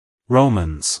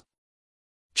Romans.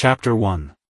 Chapter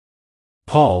 1.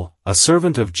 Paul, a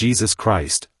servant of Jesus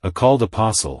Christ, a called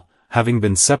apostle, having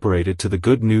been separated to the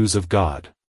good news of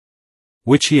God,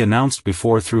 which he announced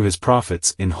before through his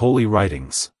prophets in holy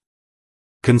writings,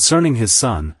 concerning his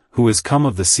Son, who is come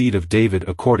of the seed of David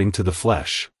according to the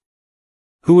flesh,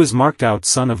 who is marked out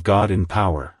Son of God in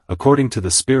power, according to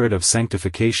the Spirit of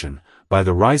sanctification, by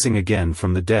the rising again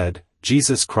from the dead,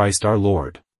 Jesus Christ our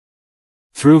Lord,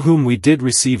 through whom we did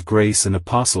receive grace and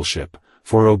apostleship,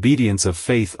 for obedience of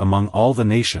faith among all the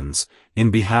nations,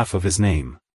 in behalf of his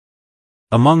name,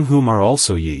 among whom are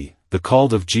also ye, the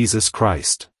called of Jesus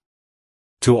Christ.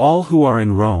 To all who are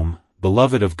in Rome,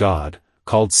 beloved of God,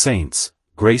 called saints,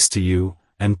 grace to you,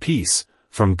 and peace,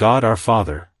 from God our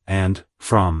Father, and,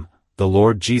 from, the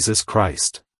Lord Jesus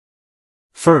Christ.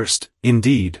 First,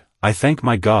 indeed, I thank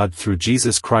my God through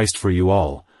Jesus Christ for you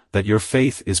all, that your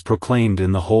faith is proclaimed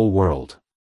in the whole world.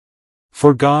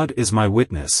 For God is my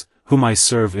witness, whom I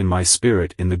serve in my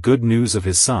spirit in the good news of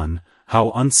his Son,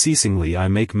 how unceasingly I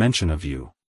make mention of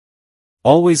you,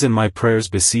 always in my prayers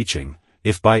beseeching,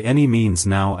 if by any means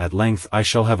now at length I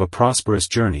shall have a prosperous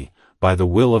journey, by the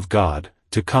will of God,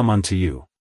 to come unto you.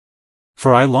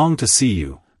 For I long to see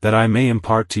you, that I may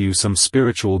impart to you some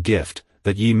spiritual gift,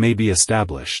 that ye may be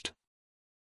established.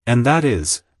 And that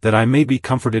is, that I may be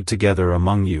comforted together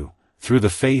among you, through the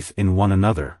faith in one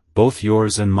another, both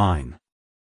yours and mine.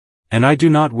 And I do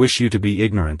not wish you to be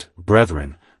ignorant,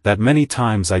 brethren, that many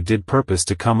times I did purpose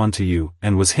to come unto you,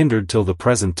 and was hindered till the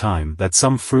present time that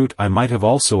some fruit I might have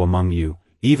also among you,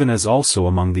 even as also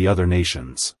among the other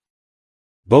nations.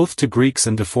 Both to Greeks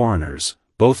and to foreigners,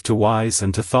 both to wise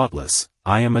and to thoughtless,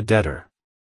 I am a debtor.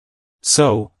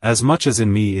 So, as much as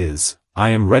in me is, I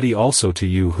am ready also to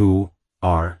you who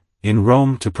are in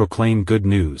Rome to proclaim good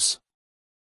news.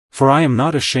 For I am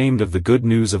not ashamed of the good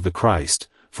news of the Christ,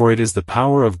 for it is the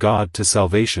power of God to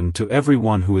salvation to every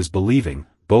one who is believing,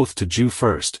 both to Jew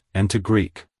first, and to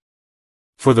Greek.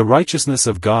 For the righteousness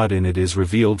of God in it is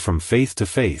revealed from faith to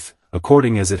faith,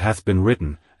 according as it hath been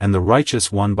written, and the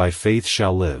righteous one by faith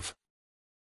shall live.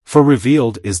 For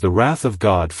revealed is the wrath of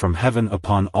God from heaven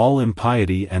upon all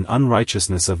impiety and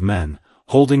unrighteousness of men,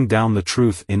 holding down the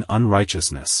truth in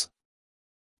unrighteousness.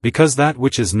 Because that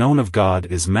which is known of God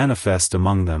is manifest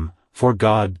among them, for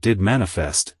God did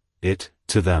manifest it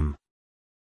to them.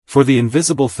 For the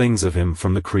invisible things of him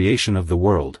from the creation of the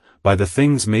world, by the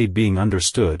things made being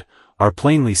understood, are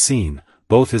plainly seen,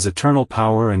 both his eternal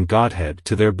power and Godhead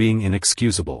to their being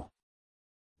inexcusable.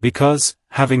 Because,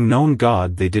 having known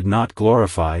God they did not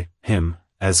glorify him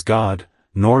as God,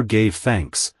 nor gave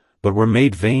thanks, but were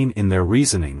made vain in their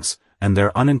reasonings, and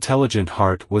their unintelligent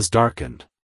heart was darkened.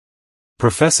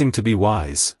 Professing to be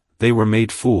wise, they were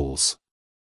made fools,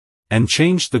 and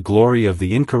changed the glory of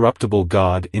the incorruptible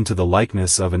God into the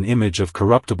likeness of an image of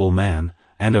corruptible man,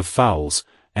 and of fowls,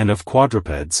 and of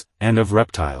quadrupeds, and of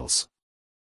reptiles.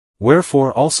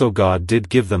 Wherefore also God did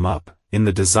give them up, in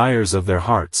the desires of their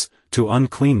hearts, to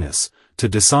uncleanness, to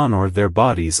dishonor their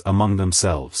bodies among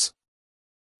themselves.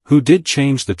 Who did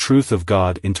change the truth of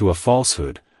God into a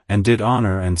falsehood, and did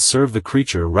honor and serve the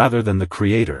creature rather than the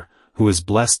Creator, who is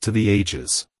blessed to the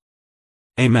ages.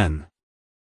 Amen.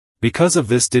 Because of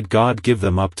this did God give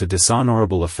them up to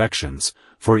dishonorable affections,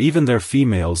 for even their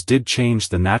females did change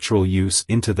the natural use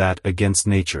into that against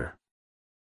nature.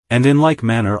 And in like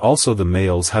manner also the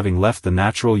males having left the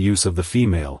natural use of the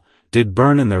female, did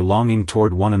burn in their longing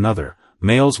toward one another,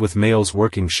 males with males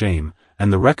working shame,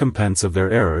 and the recompense of their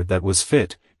error that was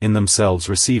fit, in themselves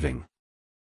receiving.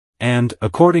 And,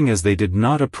 according as they did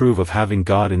not approve of having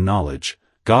God in knowledge,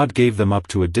 God gave them up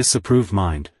to a disapproved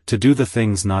mind, to do the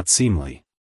things not seemly.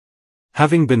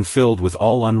 Having been filled with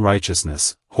all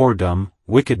unrighteousness, whoredom,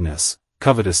 wickedness,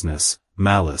 covetousness,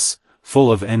 malice,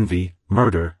 full of envy,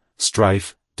 murder,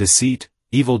 strife, deceit,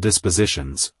 evil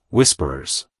dispositions,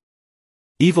 whisperers,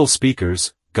 evil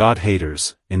speakers,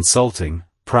 God-haters, insulting,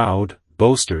 proud,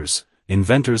 boasters,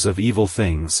 inventors of evil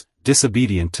things,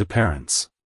 disobedient to parents,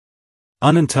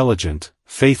 unintelligent,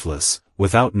 faithless,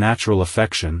 without natural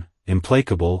affection,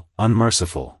 implacable,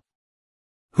 unmerciful.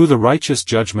 Who the righteous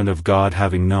judgment of God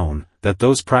having known, that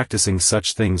those practicing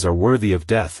such things are worthy of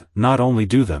death, not only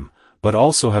do them, but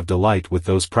also have delight with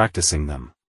those practicing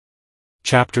them.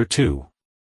 Chapter 2.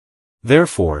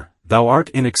 Therefore, thou art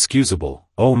inexcusable,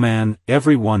 O man,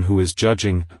 every one who is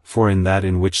judging, for in that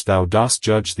in which thou dost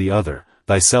judge the other,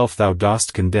 thyself thou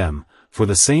dost condemn, for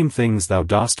the same things thou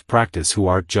dost practice who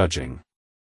art judging.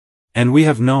 And we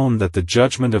have known that the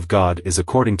judgment of God is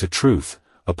according to truth,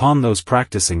 upon those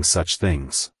practicing such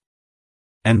things.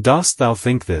 And dost thou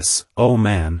think this, O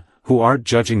man, who art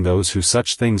judging those who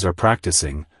such things are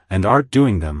practicing, and art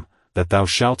doing them, that thou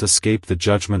shalt escape the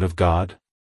judgment of God?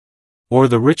 Or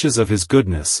the riches of his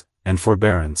goodness, and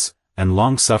forbearance, and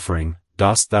long-suffering,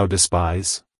 dost thou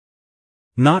despise?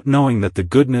 Not knowing that the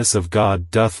goodness of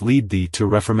God doth lead thee to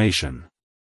reformation.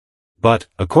 But,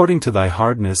 according to thy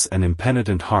hardness and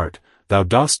impenitent heart, thou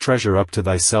dost treasure up to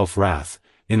thyself wrath,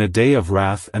 in a day of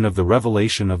wrath and of the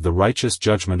revelation of the righteous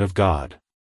judgment of God.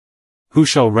 Who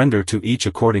shall render to each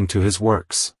according to his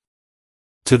works?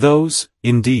 To those,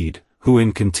 indeed, who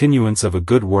in continuance of a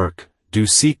good work, do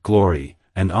seek glory,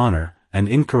 and honor, and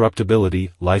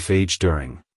incorruptibility, life age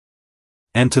during.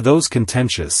 And to those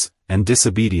contentious, and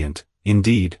disobedient,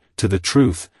 indeed, to the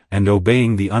truth, and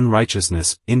obeying the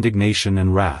unrighteousness, indignation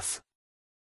and wrath.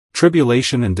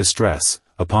 Tribulation and distress,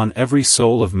 upon every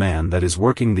soul of man that is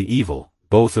working the evil,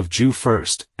 both of Jew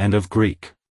first, and of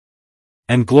Greek.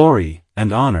 And glory,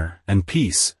 and honor, and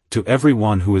peace, to every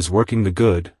one who is working the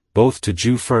good, both to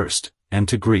Jew first, and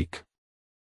to Greek.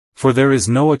 For there is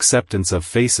no acceptance of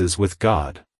faces with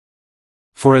God.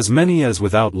 For as many as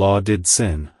without law did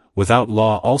sin, without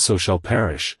law also shall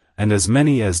perish, and as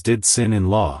many as did sin in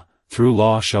law, through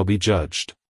law shall be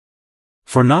judged.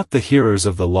 For not the hearers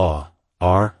of the law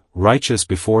are righteous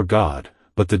before God,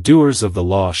 but the doers of the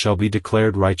law shall be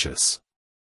declared righteous.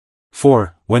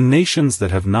 For, when nations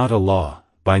that have not a law,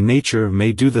 by nature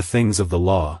may do the things of the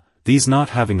law, these not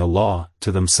having a law,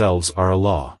 to themselves are a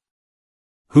law.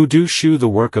 Who do shew the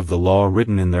work of the law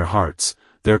written in their hearts,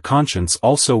 their conscience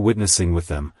also witnessing with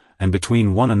them, and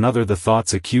between one another the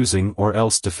thoughts accusing or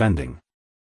else defending.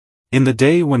 In the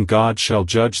day when God shall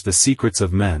judge the secrets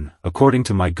of men, according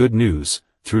to my good news,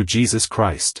 through Jesus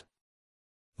Christ.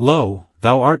 Lo,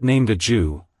 thou art named a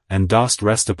Jew, and dost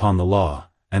rest upon the law,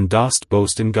 and dost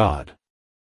boast in God.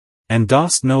 And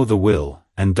dost know the will,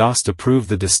 and dost approve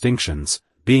the distinctions,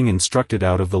 being instructed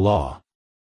out of the law.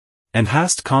 And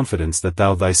hast confidence that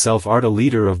thou thyself art a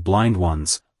leader of blind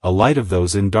ones, a light of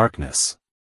those in darkness.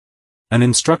 An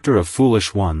instructor of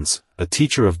foolish ones, a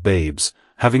teacher of babes,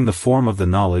 having the form of the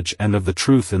knowledge and of the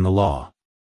truth in the law.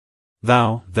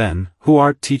 Thou, then, who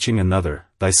art teaching another,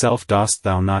 thyself dost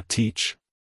thou not teach?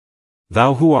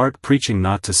 Thou who art preaching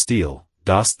not to steal,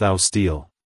 dost thou steal?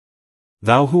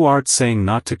 Thou who art saying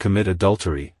not to commit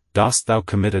adultery, dost thou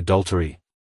commit adultery?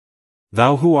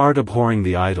 Thou who art abhorring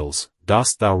the idols,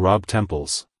 dost thou rob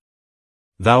temples?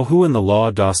 Thou who in the law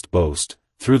dost boast,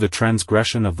 through the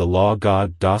transgression of the law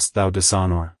God dost thou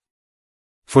dishonor?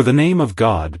 For the name of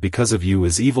God because of you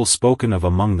is evil spoken of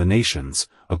among the nations,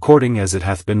 according as it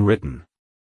hath been written.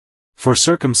 For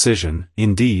circumcision,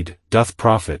 indeed, doth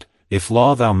profit, if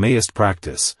law thou mayest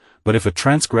practice, but if a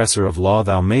transgressor of law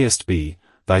thou mayest be,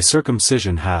 thy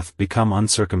circumcision hath become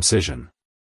uncircumcision.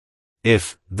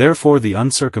 If, therefore the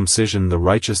uncircumcision the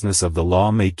righteousness of the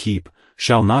law may keep,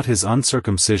 shall not his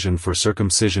uncircumcision for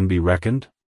circumcision be reckoned?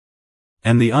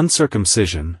 And the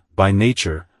uncircumcision, by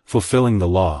nature, fulfilling the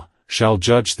law, shall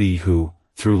judge thee who,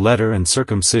 through letter and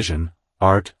circumcision,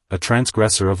 art a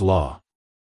transgressor of law.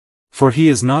 For he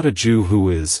is not a Jew who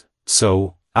is,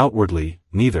 so, outwardly,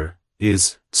 neither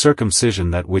is circumcision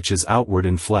that which is outward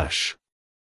in flesh.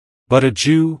 But a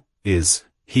Jew is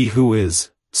he who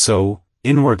is, so,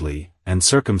 inwardly, and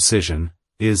circumcision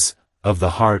is of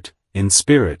the heart, in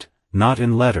spirit, not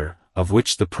in letter, of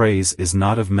which the praise is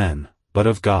not of men, but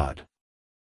of God.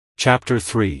 Chapter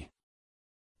 3.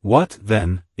 What,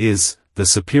 then, is the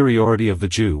superiority of the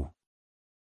Jew?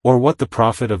 Or what the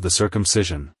profit of the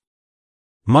circumcision?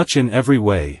 Much in every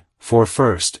way, for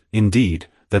first, indeed,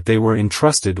 that they were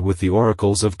entrusted with the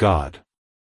oracles of God.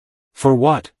 For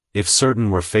what, if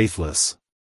certain were faithless?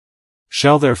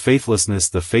 Shall their faithlessness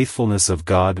the faithfulness of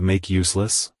God make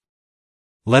useless?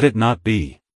 Let it not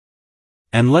be.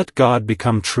 And let God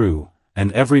become true,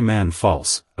 and every man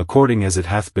false, according as it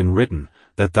hath been written,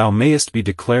 that thou mayest be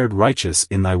declared righteous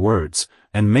in thy words,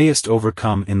 and mayest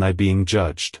overcome in thy being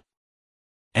judged.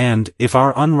 And, if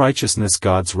our unrighteousness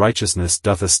God's righteousness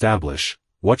doth establish,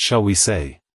 what shall we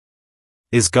say?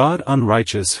 Is God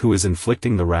unrighteous who is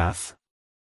inflicting the wrath?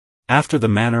 After the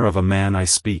manner of a man I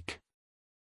speak.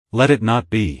 Let it not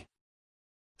be.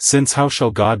 Since how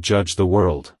shall God judge the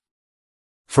world?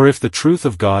 For if the truth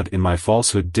of God in my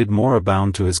falsehood did more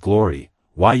abound to his glory,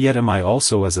 why yet am I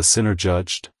also as a sinner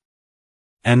judged?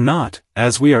 And not,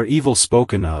 as we are evil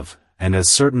spoken of, and as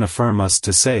certain affirm us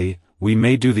to say, we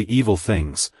may do the evil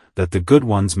things, that the good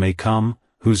ones may come,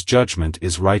 whose judgment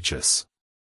is righteous.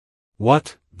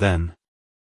 What, then?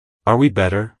 Are we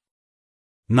better?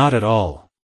 Not at all.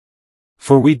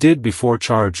 For we did before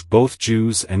charge both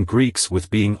Jews and Greeks with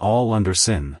being all under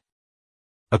sin.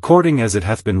 According as it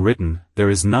hath been written, there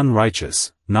is none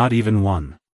righteous, not even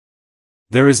one.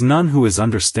 There is none who is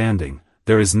understanding,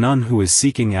 there is none who is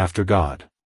seeking after God.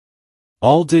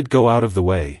 All did go out of the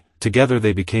way, together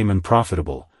they became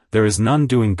unprofitable, there is none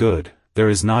doing good, there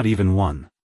is not even one.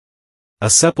 A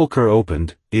sepulchre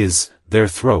opened, is, their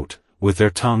throat, with their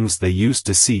tongues they use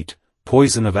deceit,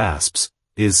 poison of asps,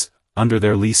 is, under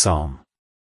their psalm.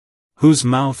 Whose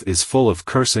mouth is full of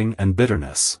cursing and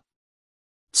bitterness.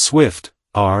 Swift,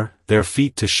 are, their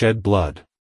feet to shed blood.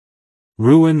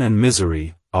 Ruin and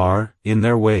misery, are, in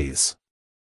their ways.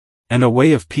 And a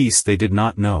way of peace they did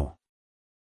not know.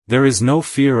 There is no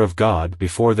fear of God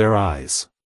before their eyes.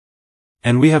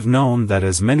 And we have known that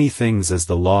as many things as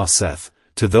the law saith,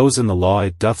 to those in the law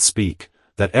it doth speak,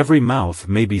 that every mouth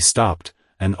may be stopped,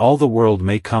 and all the world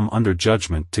may come under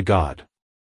judgment to God.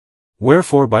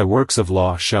 Wherefore by works of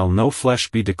law shall no flesh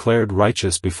be declared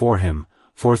righteous before him,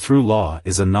 for through law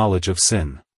is a knowledge of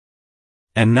sin.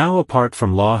 And now apart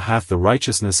from law hath the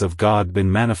righteousness of God been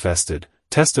manifested,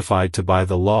 testified to by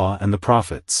the law and the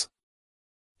prophets.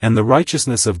 And the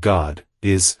righteousness of God,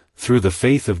 is, through the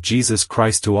faith of Jesus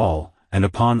Christ to all, and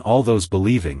upon all those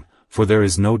believing, for there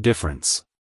is no difference.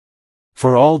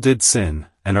 For all did sin,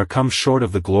 and are come short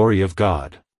of the glory of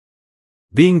God.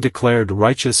 Being declared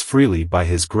righteous freely by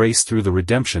his grace through the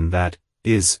redemption that,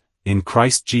 is, in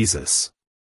Christ Jesus.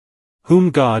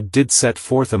 Whom God did set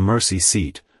forth a mercy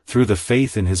seat, through the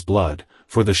faith in his blood,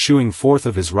 for the shewing forth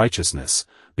of his righteousness,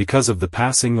 because of the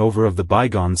passing over of the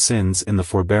bygone sins in the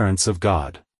forbearance of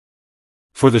God.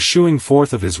 For the shewing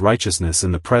forth of his righteousness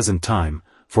in the present time,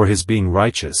 for his being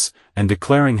righteous, and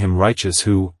declaring him righteous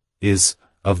who, is,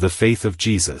 of the faith of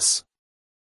Jesus.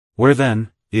 Where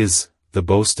then, is, the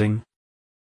boasting?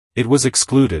 It was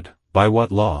excluded, by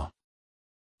what law?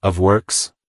 Of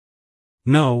works?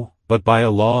 No, but by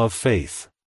a law of faith.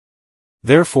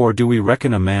 Therefore do we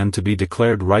reckon a man to be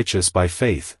declared righteous by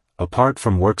faith, apart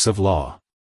from works of law.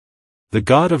 The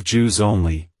God of Jews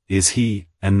only, is he,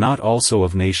 and not also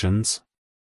of nations?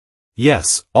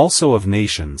 Yes, also of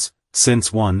nations,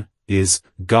 since one, is,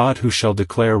 God who shall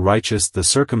declare righteous the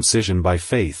circumcision by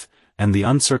faith, and the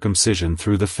uncircumcision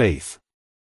through the faith.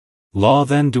 Law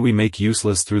then do we make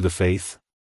useless through the faith?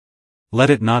 Let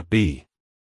it not be.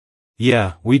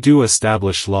 Yea, we do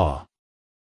establish law.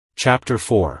 Chapter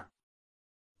 4.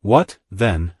 What,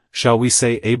 then, shall we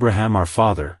say Abraham our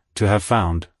father, to have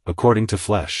found, according to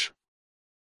flesh?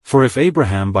 For if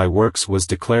Abraham by works was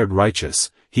declared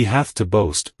righteous, he hath to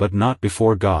boast but not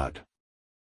before God.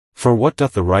 For what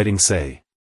doth the writing say?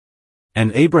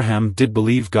 And Abraham did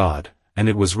believe God, and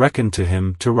it was reckoned to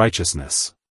him to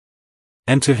righteousness.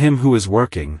 And to him who is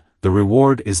working, the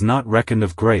reward is not reckoned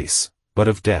of grace, but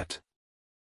of debt.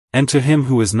 And to him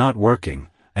who is not working,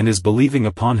 and is believing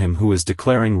upon him who is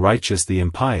declaring righteous the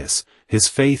impious, his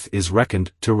faith is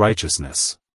reckoned to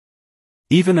righteousness.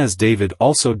 Even as David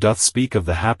also doth speak of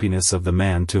the happiness of the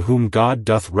man to whom God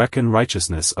doth reckon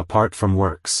righteousness apart from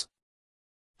works.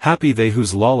 Happy they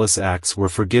whose lawless acts were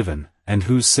forgiven, and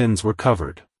whose sins were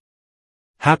covered.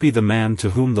 Happy the man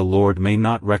to whom the Lord may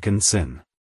not reckon sin.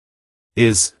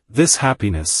 Is this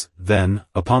happiness, then,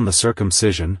 upon the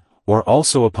circumcision, or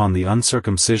also upon the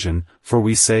uncircumcision, for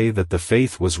we say that the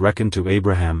faith was reckoned to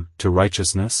Abraham, to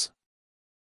righteousness?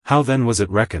 How then was it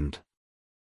reckoned?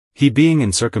 He being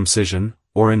in circumcision,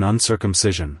 or in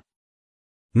uncircumcision?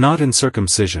 Not in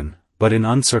circumcision, but in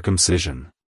uncircumcision.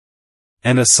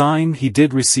 And a sign he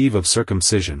did receive of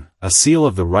circumcision, a seal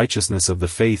of the righteousness of the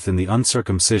faith in the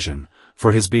uncircumcision,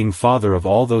 for his being father of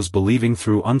all those believing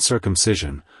through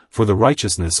uncircumcision, for the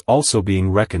righteousness also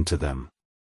being reckoned to them.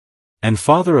 And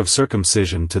father of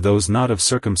circumcision to those not of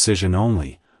circumcision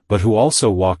only, but who also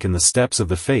walk in the steps of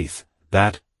the faith,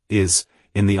 that, is,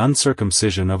 in the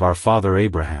uncircumcision of our father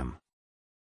Abraham.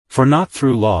 For not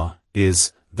through law,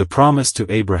 is, the promise to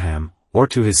Abraham, or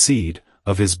to his seed,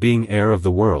 of his being heir of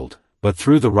the world, but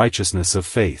through the righteousness of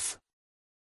faith.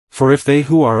 For if they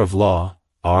who are of law,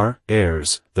 are,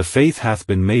 heirs, the faith hath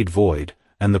been made void,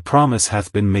 and the promise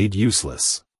hath been made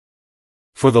useless.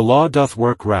 For the law doth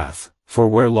work wrath, for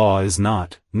where law is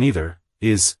not, neither,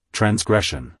 is,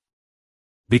 transgression.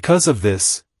 Because of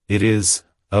this, it is,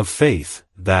 of faith,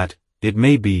 that, it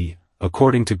may be,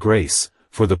 according to grace,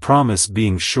 for the promise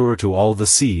being sure to all the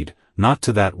seed, not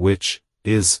to that which,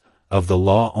 is, of the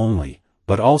law only,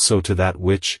 but also to that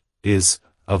which, is,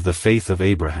 of the faith of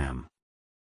Abraham.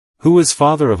 Who is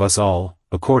father of us all,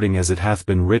 according as it hath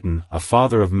been written, a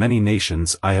father of many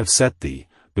nations I have set thee,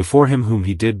 before him whom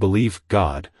he did believe,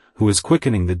 God, who is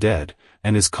quickening the dead,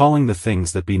 and is calling the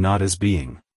things that be not as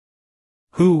being.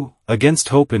 Who, against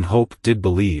hope in hope did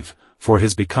believe, for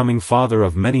his becoming father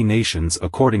of many nations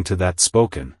according to that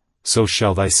spoken, so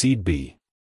shall thy seed be.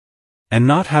 And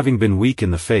not having been weak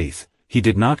in the faith, he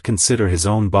did not consider his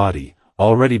own body,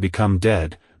 already become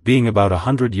dead, being about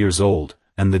 100 years old,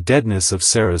 and the deadness of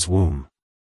Sarah's womb.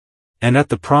 And at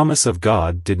the promise of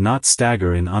God did not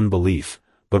stagger in unbelief,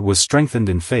 but was strengthened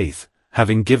in faith,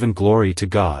 having given glory to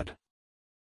God.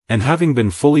 And having been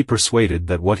fully persuaded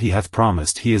that what he hath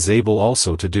promised he is able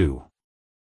also to do.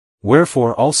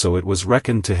 Wherefore also it was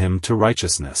reckoned to him to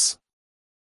righteousness.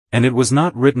 And it was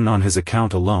not written on his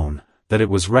account alone, that it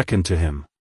was reckoned to him,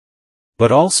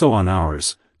 but also on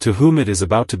ours, to whom it is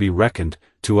about to be reckoned,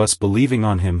 to us believing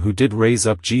on him who did raise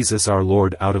up Jesus our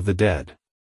Lord out of the dead.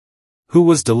 Who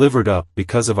was delivered up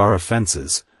because of our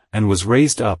offenses, and was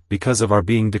raised up because of our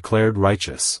being declared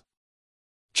righteous.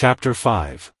 Chapter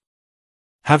 5.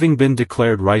 Having been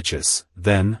declared righteous,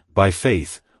 then, by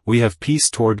faith, we have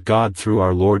peace toward God through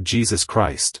our Lord Jesus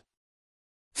Christ.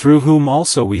 Through whom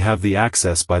also we have the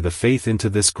access by the faith into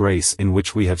this grace in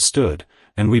which we have stood,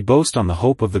 and we boast on the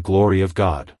hope of the glory of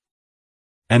God.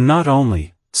 And not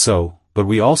only so, but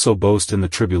we also boast in the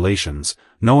tribulations,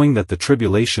 knowing that the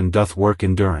tribulation doth work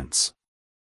endurance.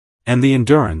 And the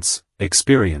endurance,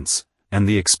 experience, and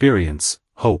the experience,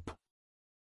 hope.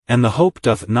 And the hope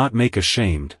doth not make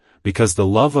ashamed, because the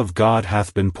love of God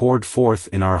hath been poured forth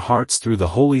in our hearts through the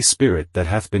Holy Spirit that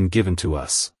hath been given to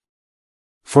us.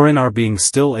 For in our being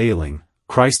still ailing,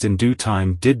 Christ in due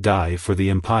time did die for the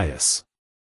impious.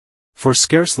 For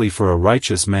scarcely for a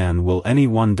righteous man will any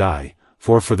one die,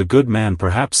 for the good man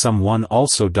perhaps some one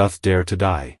also doth dare to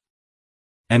die.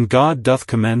 And God doth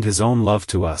commend his own love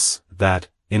to us, that,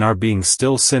 in our being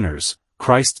still sinners,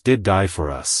 Christ did die for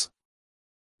us.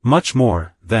 Much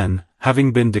more, then,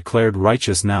 having been declared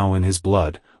righteous now in his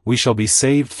blood, we shall be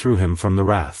saved through him from the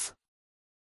wrath.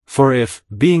 For if,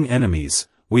 being enemies,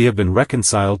 we have been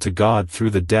reconciled to God through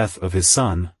the death of his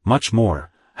Son, much more,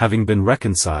 having been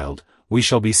reconciled, we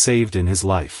shall be saved in his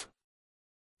life.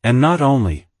 And not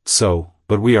only so,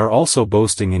 but we are also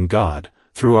boasting in God,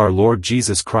 through our Lord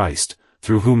Jesus Christ,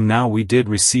 through whom now we did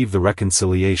receive the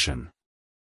reconciliation.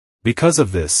 Because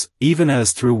of this, even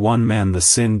as through one man the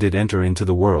sin did enter into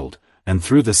the world, and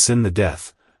through the sin the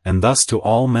death, and thus to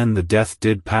all men the death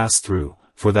did pass through,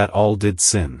 for that all did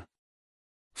sin.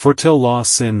 For till law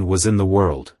sin was in the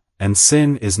world, and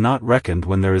sin is not reckoned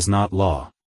when there is not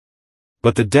law.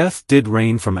 But the death did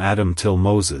reign from Adam till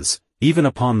Moses, even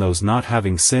upon those not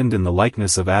having sinned in the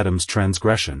likeness of Adam's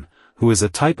transgression, who is a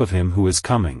type of him who is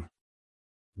coming.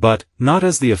 But, not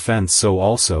as the offense so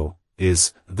also,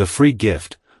 is, the free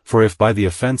gift, for if by the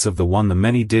offense of the one the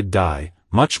many did die,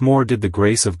 much more did the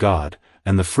grace of God,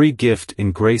 and the free gift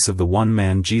in grace of the one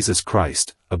man Jesus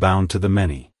Christ, abound to the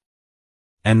many.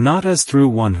 And not as through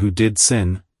one who did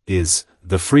sin, is,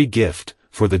 the free gift,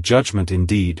 for the judgment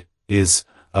indeed, is,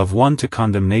 of one to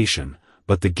condemnation,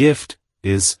 but the gift,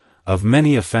 is, of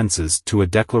many offenses to a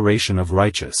declaration of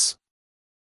righteous.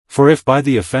 For if by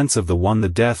the offense of the one the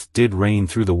death did reign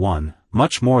through the one,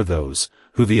 much more those,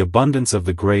 who the abundance of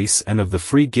the grace and of the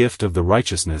free gift of the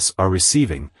righteousness are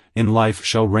receiving, in life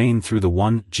shall reign through the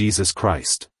one Jesus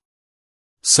Christ.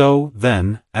 So,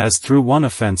 then, as through one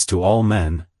offense to all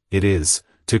men, it is,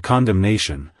 to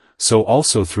condemnation, so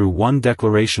also through one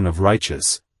declaration of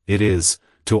righteous, it is,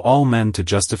 to all men to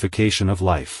justification of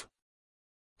life.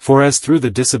 For as through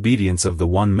the disobedience of the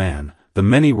one man, the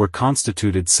many were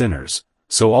constituted sinners,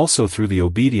 so also through the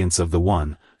obedience of the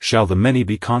one, shall the many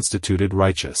be constituted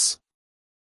righteous.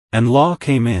 And law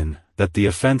came in, that the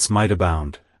offense might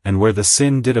abound, and where the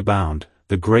sin did abound,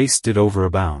 the grace did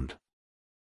overabound.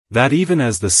 That even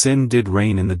as the sin did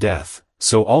reign in the death,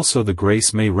 so also the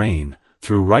grace may reign,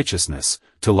 through righteousness,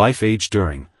 to life age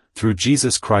during, through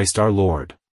Jesus Christ our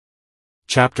Lord.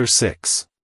 Chapter 6.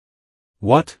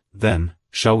 What, then,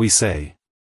 shall we say?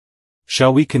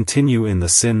 Shall we continue in the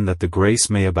sin that the grace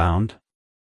may abound?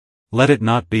 Let it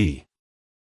not be.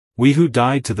 We who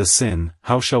died to the sin,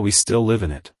 how shall we still live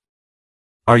in it?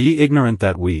 Are ye ignorant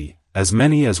that we, as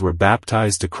many as were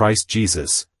baptized to Christ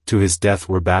Jesus, to his death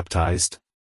were baptized?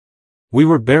 We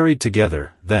were buried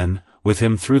together, then, with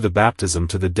him through the baptism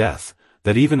to the death,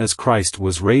 that even as Christ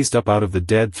was raised up out of the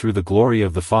dead through the glory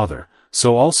of the Father,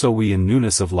 so also we in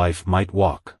newness of life might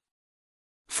walk.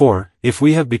 For, if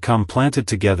we have become planted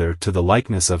together to the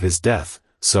likeness of his death,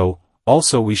 so,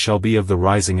 also we shall be of the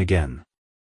rising again.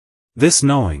 This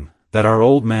knowing, that our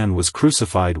old man was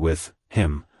crucified with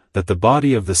him, that the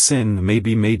body of the sin may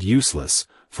be made useless,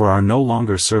 for our no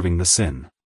longer serving the sin.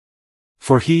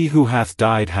 For he who hath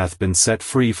died hath been set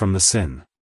free from the sin.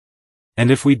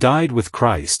 And if we died with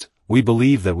Christ, we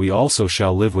believe that we also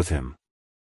shall live with him.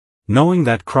 Knowing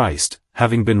that Christ,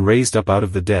 having been raised up out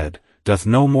of the dead, doth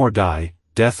no more die,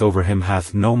 death over him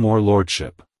hath no more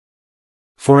lordship.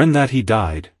 For in that he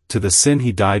died, to the sin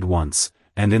he died once,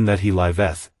 and in that he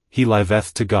liveth, he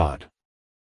liveth to God.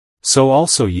 So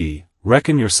also ye,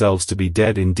 reckon yourselves to be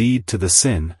dead indeed to the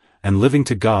sin, and living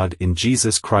to God in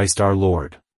Jesus Christ our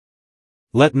Lord.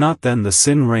 Let not then the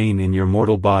sin reign in your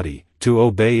mortal body, to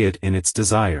obey it in its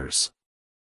desires.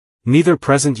 Neither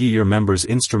present ye your members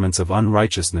instruments of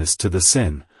unrighteousness to the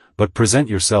sin, but present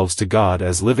yourselves to God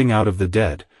as living out of the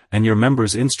dead, and your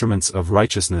members instruments of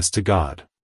righteousness to God.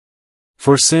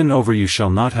 For sin over you shall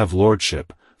not have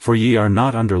lordship, for ye are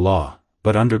not under law,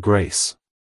 but under grace.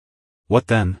 What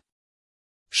then?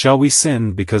 Shall we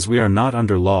sin because we are not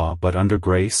under law but under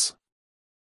grace?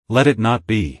 Let it not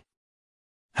be.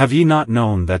 Have ye not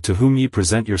known that to whom ye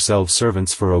present yourselves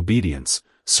servants for obedience,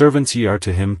 servants ye are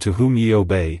to him to whom ye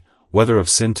obey, whether of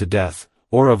sin to death,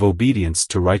 or of obedience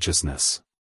to righteousness?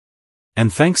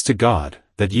 And thanks to God,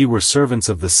 that ye were servants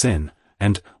of the sin,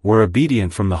 and were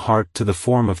obedient from the heart to the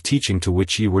form of teaching to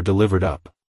which ye were delivered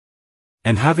up.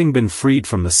 And having been freed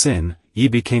from the sin, ye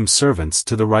became servants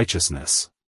to the righteousness.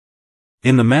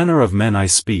 In the manner of men I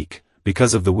speak,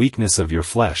 because of the weakness of your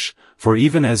flesh, for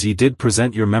even as ye did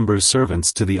present your members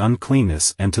servants to the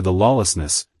uncleanness and to the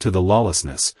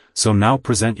lawlessness, so now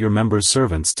present your members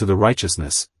servants to the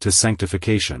righteousness, to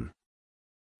sanctification.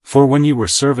 For when ye were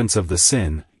servants of the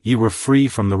sin, ye were free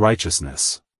from the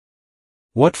righteousness.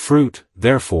 What fruit,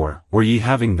 therefore, were ye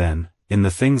having then, in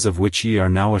the things of which ye are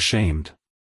now ashamed?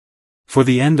 For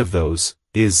the end of those,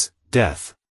 is,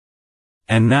 death.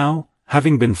 And now,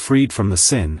 having been freed from the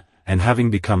sin, and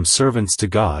having become servants to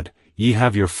God, ye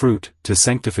have your fruit, to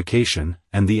sanctification,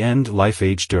 and the end life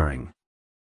age during.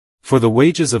 For the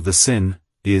wages of the sin,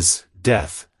 is,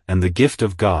 death, and the gift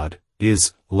of God,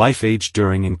 is, life age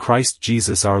during in Christ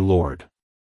Jesus our Lord.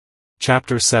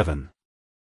 Chapter 7.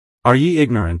 Are ye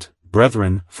ignorant,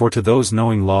 brethren, for to those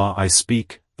knowing law I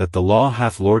speak, that the law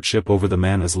hath lordship over the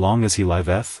man as long as he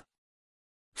liveth?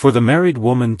 For the married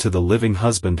woman to the living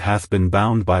husband hath been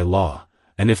bound by law,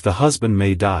 and if the husband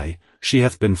may die, she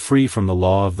hath been free from the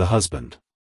law of the husband.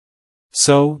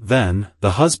 So, then,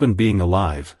 the husband being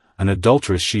alive, an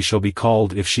adulteress she shall be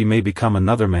called if she may become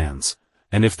another man's,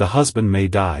 and if the husband may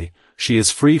die, she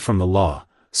is free from the law,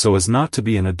 so as not to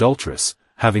be an adulteress,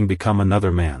 having become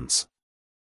another man's.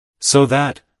 So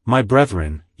that, my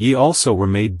brethren, ye also were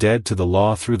made dead to the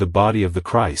law through the body of the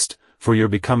Christ, for your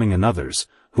becoming another's,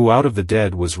 who out of the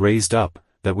dead was raised up,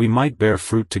 that we might bear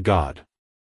fruit to God.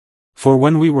 For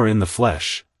when we were in the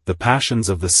flesh, the passions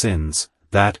of the sins,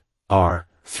 that are,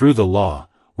 through the law,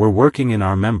 were working in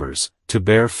our members, to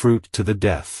bear fruit to the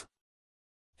death.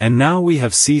 And now we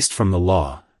have ceased from the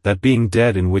law, that being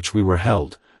dead in which we were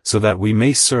held, so that we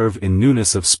may serve in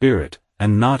newness of spirit,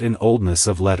 and not in oldness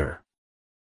of letter.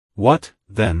 What,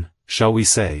 then, shall we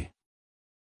say?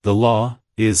 The law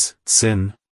is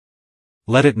sin?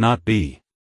 Let it not be.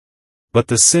 But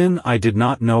the sin I did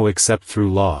not know except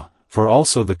through law, for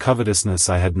also the covetousness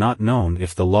I had not known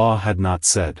if the law had not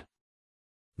said,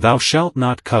 Thou shalt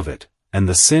not covet, and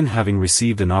the sin having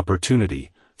received an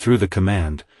opportunity, through the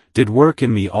command, did work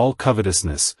in me all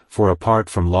covetousness, for apart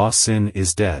from law sin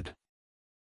is dead.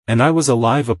 And I was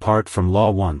alive apart from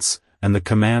law once, and the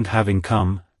command having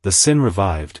come, the sin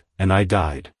revived, and I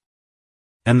died.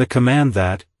 And the command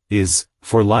that is,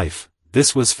 for life,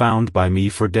 this was found by me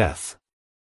for death.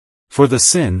 For the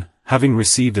sin, having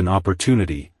received an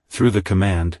opportunity, through the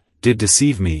command, did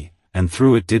deceive me, and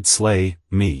through it did slay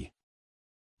me.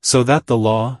 So that the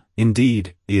law,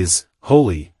 indeed, is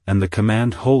holy, and the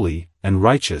command holy, and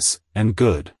righteous, and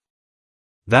good.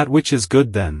 That which is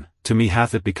good then, to me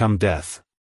hath it become death.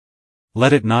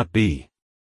 Let it not be.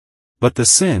 But the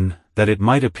sin, that it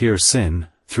might appear sin,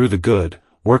 through the good,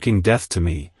 working death to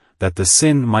me, that the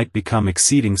sin might become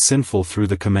exceeding sinful through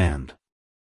the command.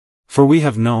 For we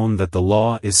have known that the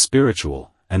law is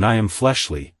spiritual, and I am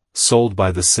fleshly, sold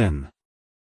by the sin.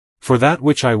 For that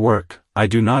which I work, I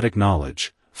do not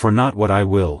acknowledge, for not what I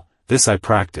will, this I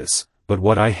practice, but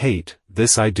what I hate,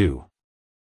 this I do.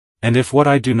 And if what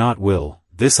I do not will,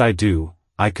 this I do,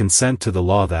 I consent to the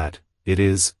law that, it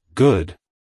is, good.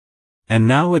 And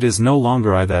now it is no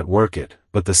longer I that work it,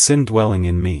 but the sin dwelling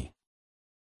in me.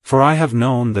 For I have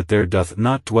known that there doth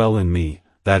not dwell in me,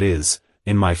 that is,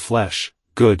 in my flesh,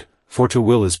 good, for to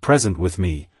will is present with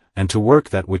me, and to work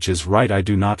that which is right I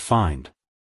do not find.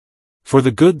 For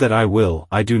the good that I will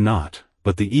I do not,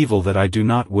 but the evil that I do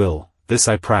not will, this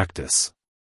I practice.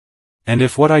 And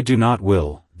if what I do not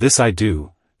will, this I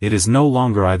do, it is no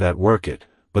longer I that work it,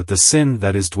 but the sin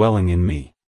that is dwelling in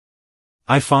me.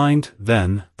 I find,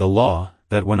 then, the law,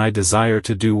 that when I desire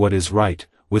to do what is right,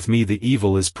 with me the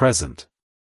evil is present.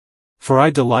 For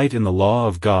I delight in the law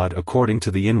of God according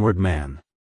to the inward man.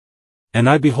 And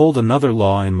I behold another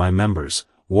law in my members,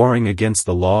 warring against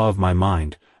the law of my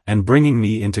mind, and bringing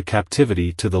me into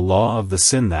captivity to the law of the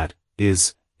sin that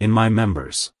is in my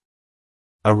members.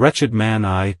 A wretched man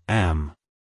I am.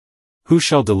 Who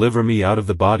shall deliver me out of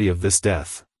the body of this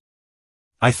death?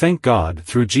 I thank God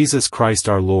through Jesus Christ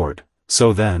our Lord.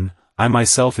 So then, I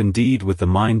myself indeed with the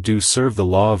mind do serve the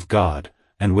law of God,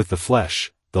 and with the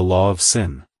flesh, the law of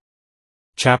sin.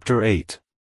 Chapter 8.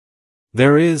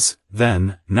 There is,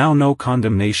 then, now no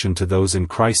condemnation to those in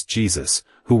Christ Jesus,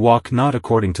 who walk not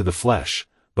according to the flesh,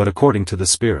 but according to the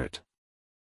Spirit.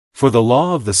 For the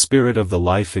law of the Spirit of the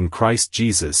life in Christ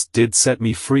Jesus did set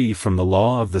me free from the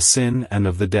law of the sin and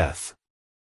of the death.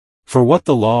 For what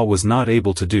the law was not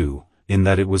able to do, in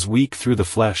that it was weak through the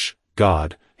flesh,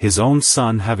 God, his own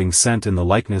Son having sent in the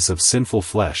likeness of sinful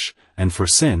flesh, and for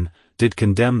sin, did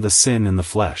condemn the sin in the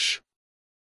flesh.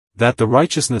 That the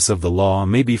righteousness of the law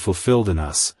may be fulfilled in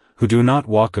us, who do not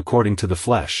walk according to the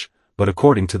flesh, but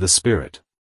according to the Spirit.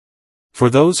 For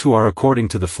those who are according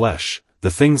to the flesh,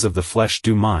 the things of the flesh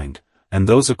do mind, and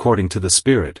those according to the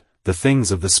Spirit, the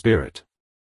things of the Spirit.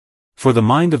 For the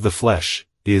mind of the flesh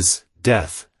is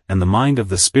death, and the mind of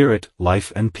the Spirit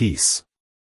life and peace.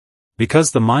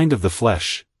 Because the mind of the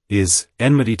flesh is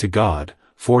enmity to God,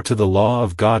 for to the law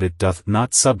of God it doth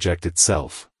not subject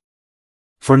itself.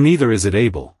 For neither is it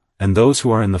able, and those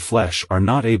who are in the flesh are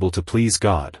not able to please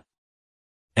God.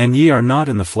 And ye are not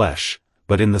in the flesh,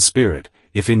 but in the Spirit,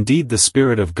 if indeed the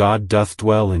Spirit of God doth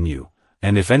dwell in you,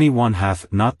 and if any one hath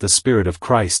not the Spirit of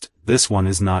Christ, this one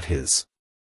is not his.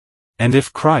 And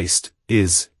if Christ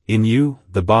is in you,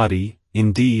 the body,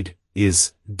 indeed,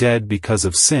 is dead because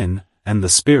of sin, and the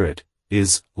Spirit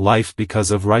is life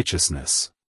because of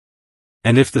righteousness.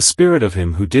 And if the Spirit of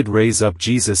him who did raise up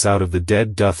Jesus out of the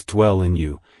dead doth dwell in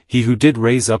you, he who did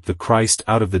raise up the Christ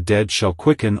out of the dead shall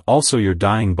quicken also your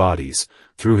dying bodies,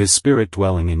 through his Spirit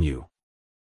dwelling in you.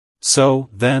 So,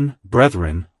 then,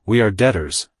 brethren, we are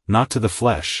debtors, not to the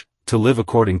flesh, to live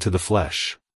according to the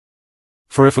flesh.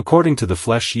 For if according to the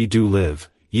flesh ye do live,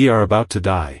 ye are about to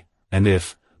die, and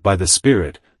if, by the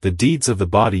Spirit, the deeds of the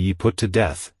body ye put to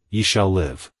death, ye shall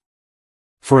live.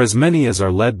 For as many as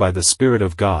are led by the Spirit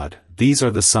of God, these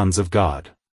are the sons of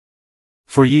God.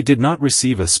 For ye did not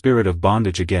receive a spirit of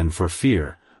bondage again for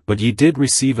fear, but ye did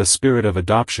receive a spirit of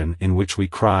adoption in which we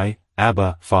cry,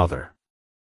 Abba, Father.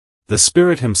 The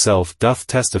Spirit himself doth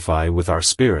testify with our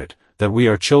spirit, that we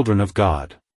are children of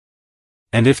God.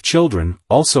 And if children,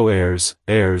 also heirs,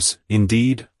 heirs,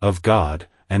 indeed, of God,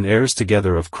 and heirs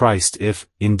together of Christ if,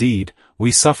 indeed,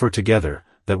 we suffer together,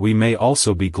 that we may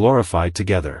also be glorified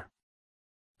together.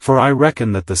 For I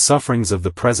reckon that the sufferings of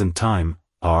the present time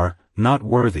are not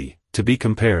worthy to be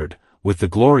compared with the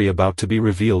glory about to be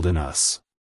revealed in us.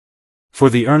 For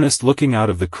the earnest looking out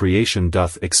of the creation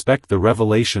doth expect the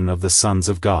revelation of the sons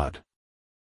of God.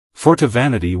 For to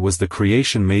vanity was the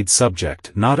creation made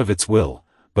subject not of its will,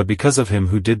 but because of him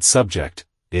who did subject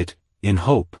it, in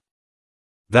hope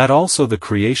that also the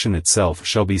creation itself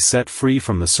shall be set free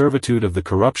from the servitude of the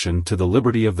corruption to the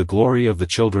liberty of the glory of the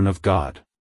children of God.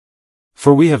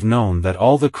 For we have known that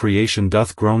all the creation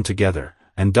doth groan together,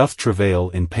 and doth travail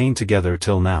in pain together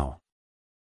till now.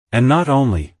 And not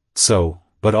only so,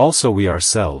 but also we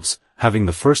ourselves, having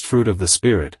the first fruit of the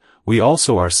Spirit, we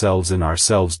also ourselves in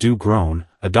ourselves do groan,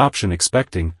 adoption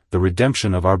expecting, the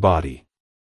redemption of our body.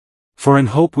 For in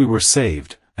hope we were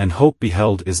saved, and hope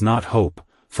beheld is not hope,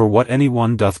 for what any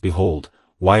one doth behold,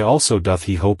 why also doth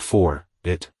he hope for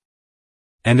it?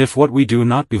 And if what we do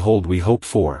not behold we hope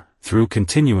for, through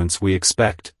continuance we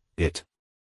expect it.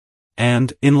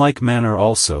 And, in like manner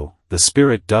also, the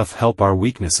Spirit doth help our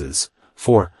weaknesses,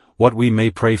 for, what we may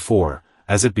pray for,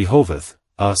 as it behoveth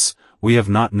us, we have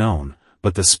not known,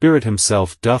 but the Spirit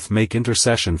himself doth make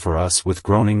intercession for us with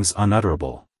groanings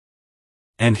unutterable.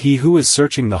 And he who is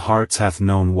searching the hearts hath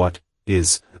known what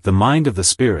is the mind of the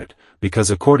Spirit, because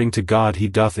according to God he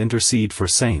doth intercede for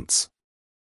saints.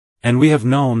 And we have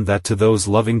known that to those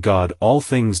loving God all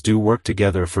things do work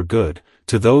together for good,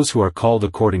 to those who are called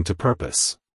according to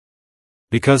purpose.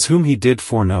 Because whom he did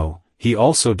foreknow, he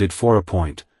also did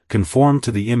foreappoint, conformed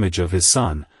to the image of his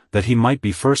Son, that he might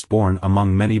be firstborn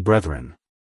among many brethren.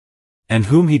 And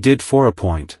whom he did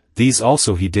foreappoint, these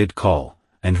also he did call,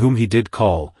 and whom he did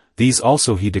call, these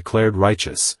also he declared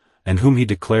righteous, and whom he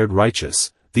declared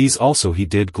righteous, these also he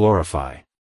did glorify.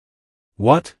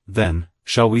 What, then,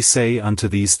 shall we say unto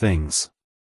these things?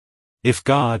 If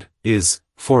God is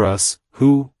for us,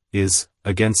 who is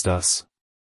against us?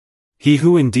 He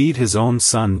who indeed his own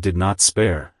Son did not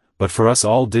spare, but for us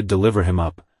all did deliver him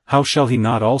up, how shall he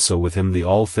not also with him the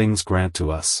all things grant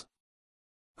to us?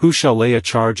 Who shall lay a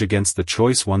charge against the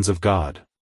choice ones of God?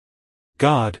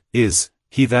 God is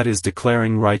he that is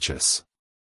declaring righteous.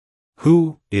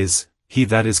 Who is he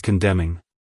that is condemning?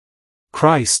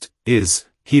 Christ is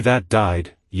he that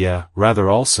died, yea, rather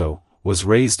also, was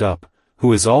raised up,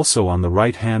 who is also on the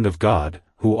right hand of God,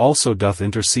 who also doth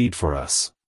intercede for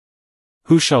us.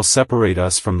 Who shall separate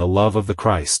us from the love of the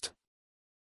Christ?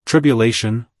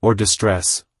 Tribulation, or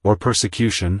distress, or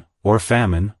persecution, or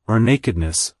famine, or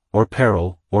nakedness, or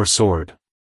peril, or sword.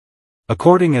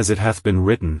 According as it hath been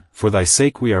written, For thy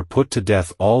sake we are put to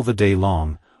death all the day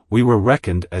long, we were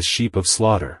reckoned as sheep of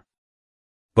slaughter.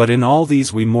 But in all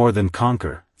these we more than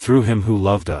conquer, through him who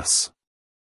loved us.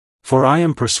 For I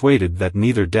am persuaded that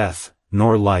neither death,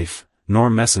 nor life, nor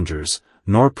messengers,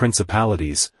 nor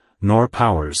principalities, nor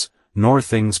powers, nor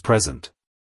things present,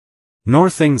 nor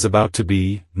things about to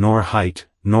be, nor height,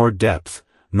 nor depth,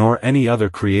 nor any other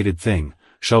created thing,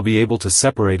 shall be able to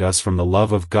separate us from the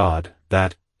love of God,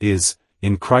 that is,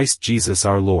 in Christ Jesus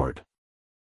our Lord.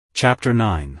 Chapter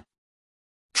 9.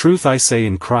 Truth I say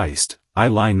in Christ, I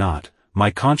lie not,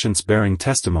 my conscience bearing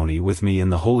testimony with me in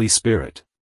the Holy Spirit,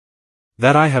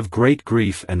 that I have great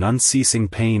grief and unceasing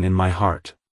pain in my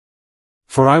heart.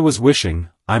 For I was wishing,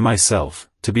 I myself,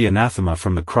 to be anathema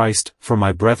from the Christ, for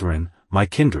my brethren, my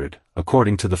kindred,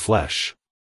 according to the flesh,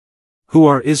 who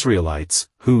are Israelites,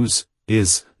 whose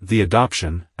is the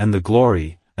adoption, and the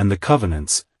glory, and the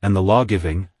covenants, and the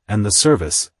lawgiving, and the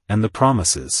service, and the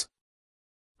promises,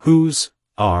 whose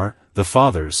are the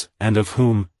fathers, and of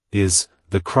whom is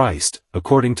the Christ,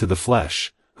 according to the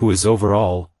flesh, who is over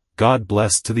all, God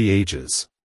blessed to the ages.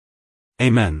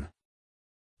 Amen.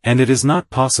 And it is not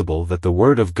possible that the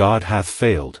word of God hath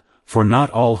failed, for not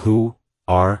all who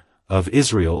are of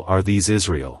Israel are these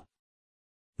Israel.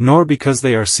 Nor because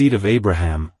they are seed of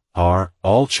Abraham, are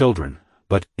all children,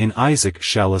 but in Isaac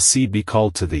shall a seed be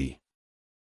called to thee.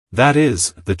 That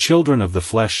is, the children of the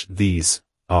flesh, these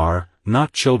are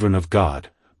not children of God,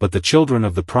 but the children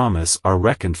of the promise are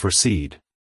reckoned for seed.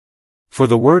 For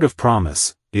the word of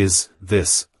promise is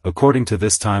this, according to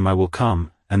this time I will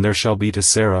come, and there shall be to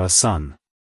Sarah a son.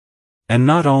 And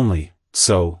not only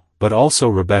so, but also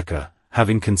Rebekah,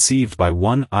 having conceived by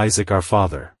one Isaac our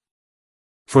father.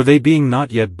 For they being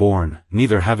not yet born,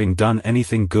 neither having done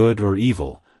anything good or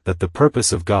evil, that the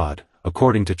purpose of God,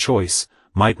 according to choice,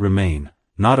 might remain,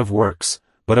 not of works,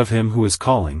 but of him who is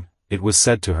calling, it was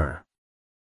said to her,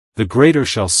 The greater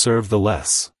shall serve the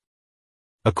less.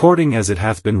 According as it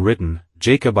hath been written,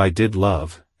 Jacob I did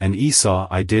love, and Esau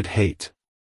I did hate.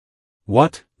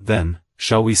 What, then,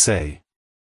 shall we say?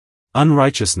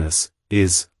 Unrighteousness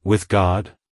is with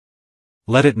God?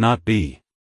 Let it not be.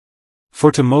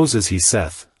 For to Moses he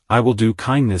saith, I will do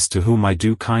kindness to whom I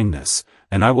do kindness,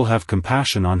 and I will have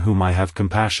compassion on whom I have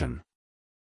compassion.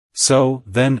 So,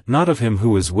 then, not of him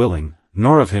who is willing,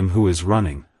 nor of him who is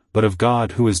running, but of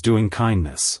God who is doing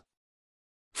kindness.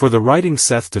 For the writing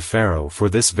saith to Pharaoh, For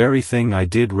this very thing I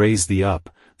did raise thee up,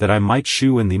 that I might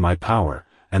shew in thee my power,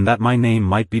 and that my name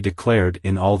might be declared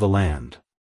in all the land.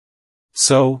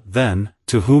 So, then,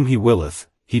 to whom he willeth,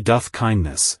 he doth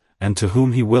kindness, and to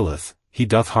whom he willeth, he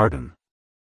doth harden.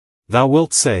 Thou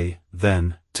wilt say,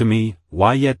 then, to me,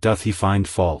 Why yet doth he find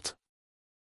fault?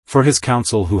 For his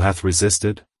counsel who hath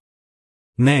resisted?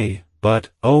 Nay, but,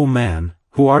 O man,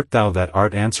 who art thou that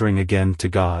art answering again to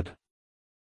God?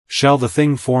 Shall the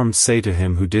thing formed say to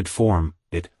him who did form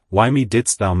it, Why me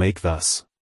didst thou make thus?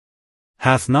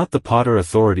 Hath not the potter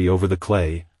authority over the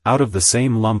clay, out of the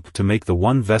same lump to make the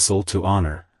one vessel to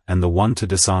honor, and the one to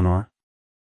dishonor?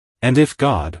 And if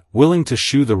God, willing to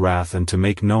shew the wrath and to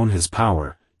make known his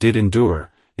power, did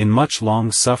endure, in much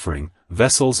long suffering,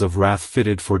 vessels of wrath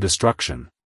fitted for destruction,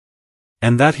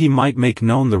 and that he might make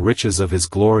known the riches of his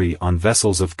glory on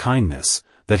vessels of kindness,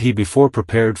 that he before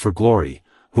prepared for glory,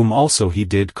 whom also he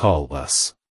did call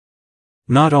us,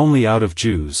 not only out of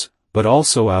Jews, but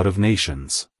also out of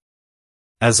nations.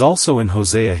 As also in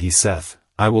Hosea he saith,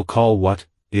 I will call what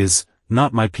is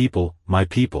not my people,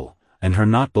 and her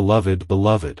not beloved,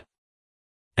 beloved.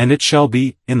 And it shall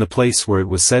be, in the place where it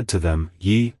was said to them,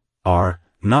 Ye are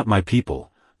not my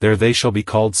people, there they shall be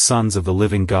called sons of the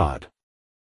living God.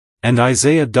 And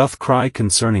Isaiah doth cry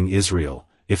concerning Israel,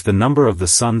 If the number of the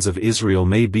sons of Israel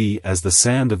may be as the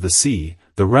sand of the sea,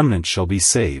 the remnant shall be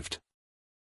saved.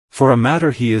 For a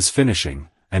matter he is finishing,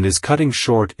 and is cutting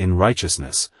short in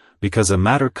righteousness, because a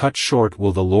matter cut short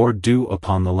will the Lord do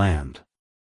upon the land.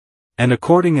 And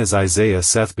according as Isaiah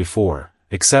saith before,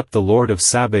 Except the Lord of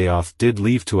Sabaoth did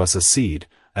leave to us a seed,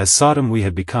 as Sodom we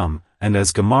had become, and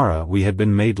as Gomorrah we had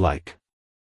been made like.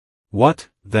 What,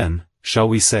 then, shall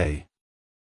we say?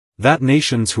 That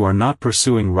nations who are not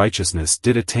pursuing righteousness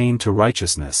did attain to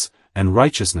righteousness, and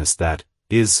righteousness that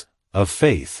is of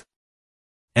faith.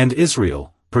 And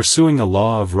Israel, pursuing a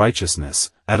law of righteousness,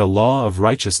 at a law of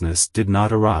righteousness did not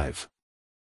arrive.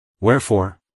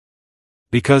 Wherefore?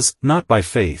 Because, not by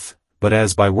faith, but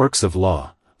as by works of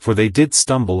law, for they did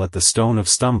stumble at the stone of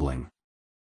stumbling.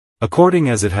 According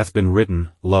as it hath been written,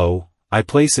 Lo, I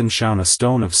place in Shion a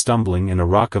stone of stumbling and a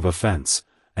rock of offense,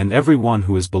 and every one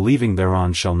who is believing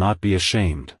thereon shall not be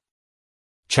ashamed.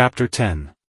 Chapter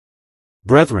 10.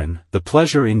 Brethren, the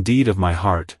pleasure indeed of my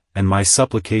heart, and my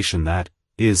supplication that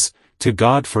is to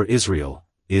God for Israel,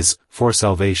 is for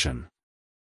salvation.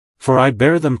 For I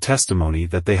bear them testimony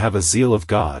that they have a zeal of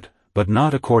God, but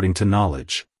not according to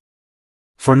knowledge.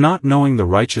 For not knowing the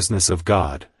righteousness of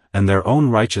God, and their own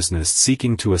righteousness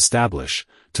seeking to establish,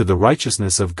 to the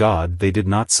righteousness of God they did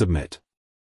not submit.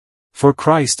 For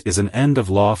Christ is an end of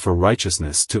law for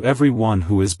righteousness to every one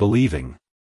who is believing.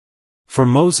 For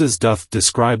Moses doth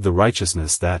describe the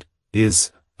righteousness that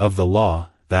is of the law,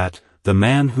 that the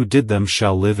man who did them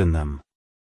shall live in them.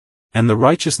 And the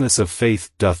righteousness of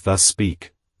faith doth thus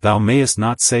speak, Thou mayest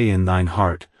not say in thine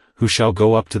heart, Who shall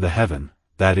go up to the heaven,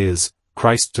 that is,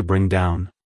 Christ to bring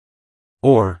down?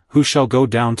 Or, who shall go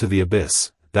down to the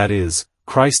abyss, that is,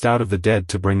 Christ out of the dead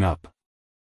to bring up?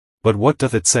 But what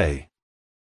doth it say?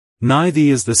 Nigh thee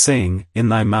is the saying, in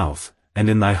thy mouth, and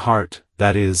in thy heart,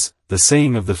 that is, the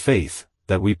saying of the faith,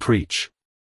 that we preach.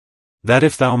 That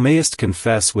if thou mayest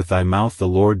confess with thy mouth the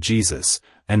Lord Jesus,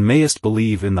 and mayest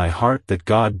believe in thy heart that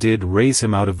God did raise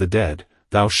him out of the dead,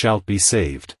 thou shalt be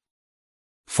saved.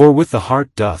 For with the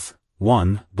heart doth,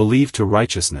 one, believe to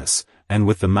righteousness, and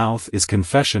with the mouth is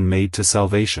confession made to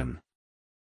salvation.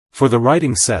 For the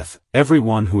writing saith, Every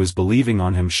one who is believing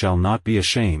on him shall not be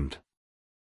ashamed.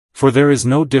 For there is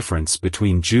no difference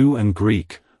between Jew and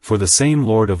Greek, for the same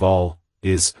Lord of all,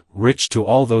 is rich to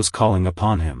all those calling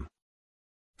upon him.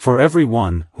 For every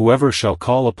one, whoever shall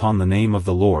call upon the name of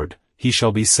the Lord, he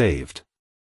shall be saved.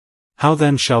 How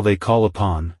then shall they call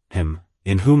upon him,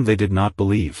 in whom they did not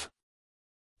believe?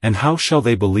 And how shall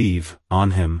they believe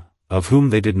on him, of whom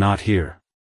they did not hear?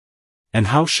 And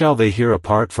how shall they hear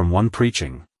apart from one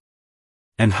preaching?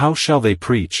 And how shall they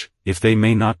preach, if they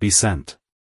may not be sent?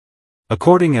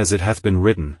 According as it hath been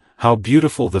written, How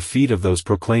beautiful the feet of those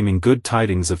proclaiming good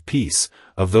tidings of peace,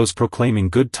 of those proclaiming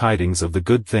good tidings of the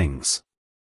good things.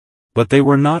 But they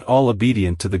were not all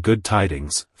obedient to the good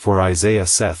tidings, for Isaiah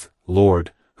saith,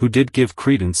 Lord, who did give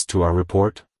credence to our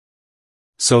report?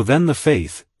 So then the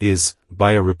faith is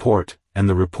by a report, and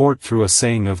the report through a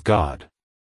saying of God.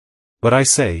 But I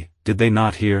say, did they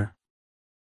not hear?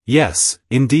 Yes,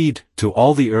 indeed, to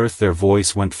all the earth their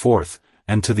voice went forth,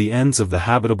 and to the ends of the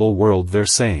habitable world their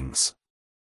sayings.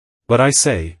 But I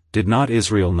say, did not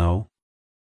Israel know?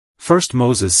 First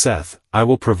Moses saith, I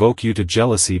will provoke you to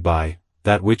jealousy by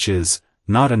that which is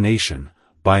not a nation,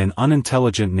 by an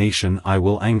unintelligent nation I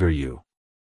will anger you.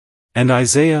 And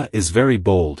Isaiah is very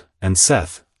bold, and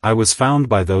saith, I was found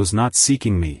by those not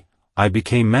seeking me, I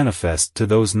became manifest to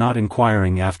those not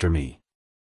inquiring after me.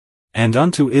 And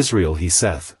unto Israel he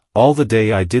saith, All the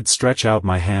day I did stretch out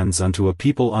my hands unto a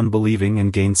people unbelieving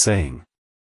and gainsaying.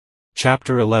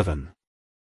 Chapter 11.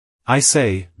 I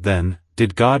say, then,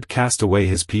 did God cast away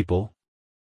his people?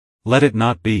 Let it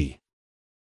not be.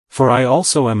 For I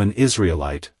also am an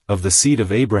Israelite, of the seed of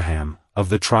Abraham, of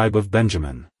the tribe of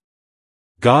Benjamin.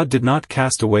 God did not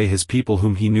cast away his people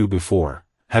whom he knew before.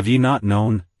 Have ye not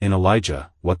known, in Elijah,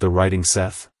 what the writing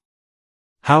saith?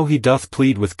 How he doth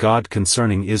plead with God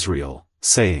concerning Israel,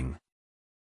 saying,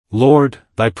 Lord,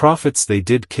 thy prophets they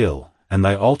did kill, and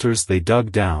thy altars they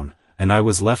dug down, and I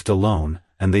was left alone,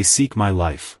 and they seek my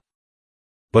life.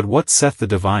 But what saith the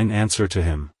divine answer to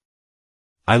him?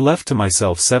 I left to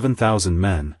myself 7,000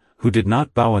 men, who did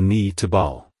not bow a knee to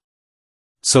Baal.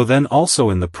 So then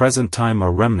also in the present time a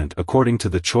remnant according to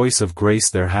the choice of grace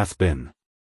there hath been.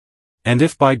 And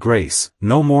if by grace,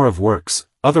 no more of works,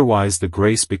 otherwise the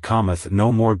grace becometh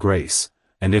no more grace,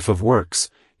 and if of works,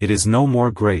 it is no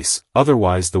more grace,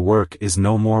 otherwise the work is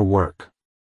no more work.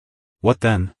 What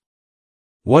then?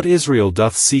 What Israel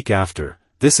doth seek after,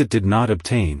 this it did not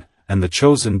obtain, and the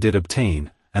chosen did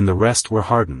obtain, and the rest were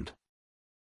hardened.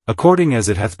 According as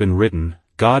it hath been written,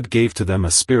 God gave to them a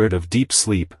spirit of deep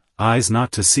sleep, eyes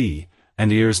not to see,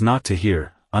 and ears not to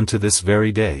hear, unto this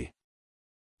very day.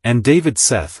 And David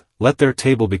saith, Let their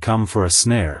table become for a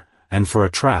snare, and for a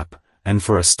trap, and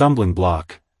for a stumbling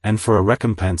block, and for a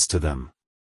recompense to them.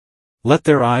 Let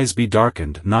their eyes be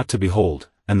darkened not to behold,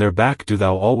 and their back do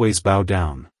thou always bow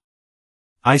down.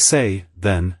 I say,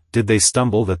 then, did they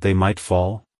stumble that they might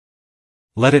fall?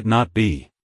 Let it not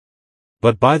be.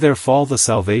 But by their fall the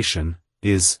salvation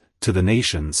is to the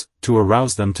nations, to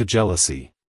arouse them to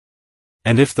jealousy.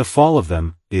 And if the fall of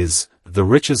them is the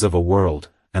riches of a world,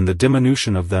 and the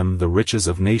diminution of them the riches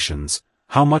of nations,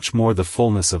 how much more the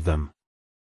fullness of them?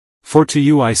 For to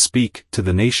you I speak, to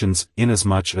the nations,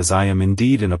 inasmuch as I am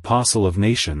indeed an apostle of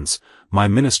nations, my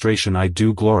ministration I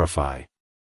do glorify.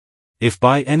 If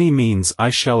by any means I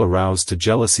shall arouse to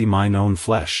jealousy mine own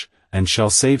flesh, and shall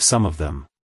save some of them.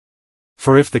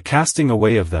 For if the casting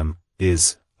away of them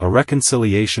is a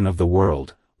reconciliation of the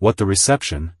world, what the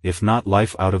reception, if not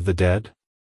life out of the dead?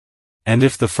 And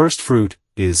if the first fruit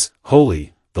is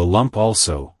holy, the lump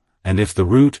also, and if the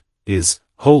root is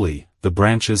holy, the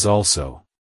branches also.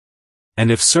 And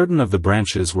if certain of the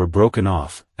branches were broken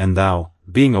off, and thou,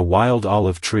 being a wild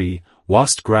olive tree,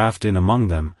 wast graft in among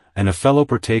them, and a fellow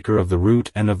partaker of the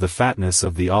root and of the fatness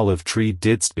of the olive tree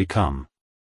didst become.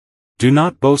 Do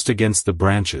not boast against the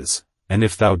branches, and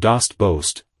if thou dost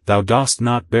boast, thou dost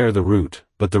not bear the root,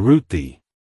 but the root thee.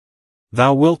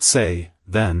 Thou wilt say,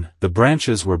 then, the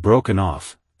branches were broken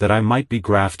off, that I might be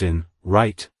grafted in,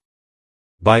 right?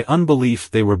 By unbelief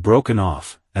they were broken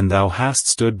off, and thou hast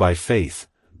stood by faith.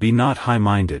 Be not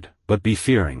high-minded, but be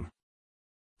fearing.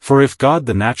 For if God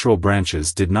the natural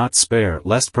branches did not spare,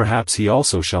 lest perhaps he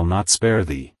also shall not spare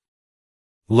thee.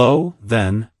 Lo,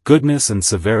 then, goodness and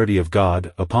severity of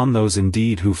God, upon those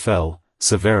indeed who fell,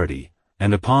 severity,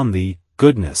 and upon thee,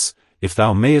 goodness, if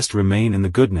thou mayest remain in the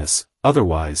goodness,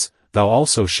 otherwise, thou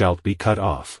also shalt be cut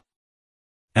off.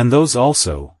 And those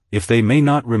also, if they may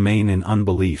not remain in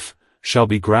unbelief, shall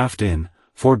be grafted in,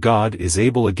 for God is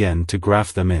able again to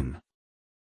graft them in.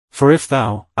 For if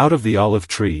thou, out of the olive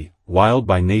tree, wild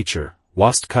by nature,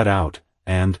 wast cut out,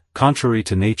 and, contrary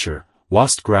to nature,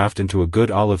 wast grafted into a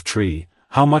good olive tree,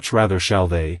 how much rather shall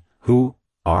they, who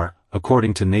are,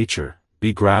 according to nature,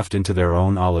 be grafted into their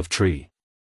own olive tree?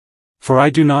 For I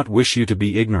do not wish you to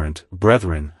be ignorant,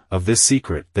 brethren, of this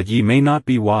secret, that ye may not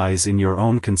be wise in your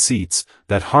own conceits,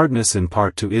 that hardness in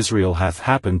part to Israel hath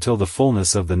happened till the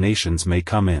fullness of the nations may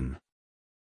come in.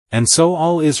 And so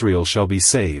all Israel shall be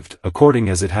saved, according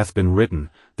as it hath been written,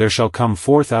 there shall come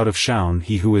forth out of Shaun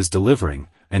he who is delivering,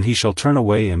 and he shall turn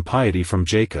away impiety from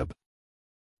Jacob.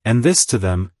 And this to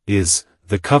them is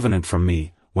the covenant from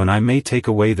me, when I may take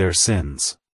away their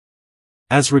sins.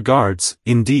 As regards,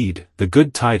 indeed, the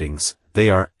good tidings, they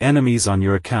are enemies on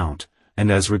your account, and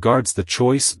as regards the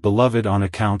choice beloved on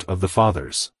account of the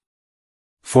fathers.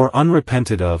 For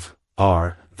unrepented of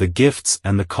are the gifts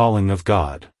and the calling of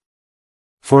God.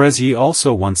 For as ye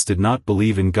also once did not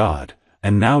believe in God,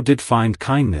 and now did find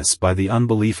kindness by the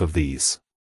unbelief of these.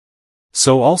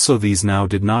 So also these now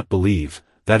did not believe,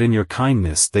 that in your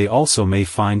kindness they also may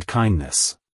find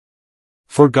kindness.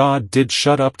 For God did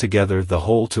shut up together the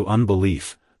whole to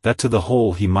unbelief, that to the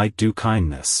whole he might do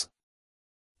kindness.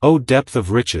 O depth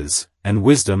of riches, and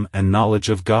wisdom and knowledge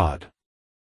of God!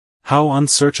 How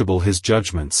unsearchable his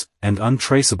judgments, and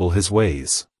untraceable his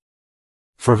ways!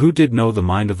 For who did know the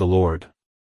mind of the Lord?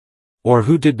 Or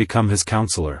who did become his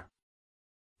counselor?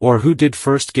 Or who did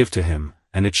first give to him,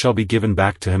 and it shall be given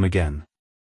back to him again?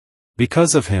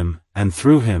 Because of him, and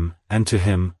through him, and to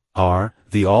him, are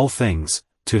the all things,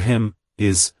 to him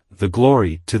is the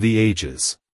glory to the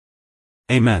ages.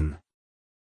 Amen.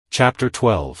 Chapter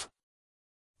 12.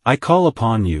 I call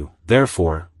upon you,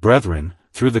 therefore, brethren,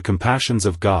 through the compassions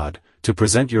of God, to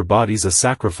present your bodies a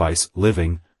sacrifice,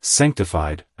 living,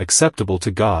 sanctified, acceptable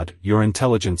to God, your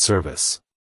intelligent service.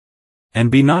 And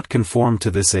be not conformed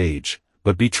to this age,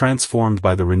 but be transformed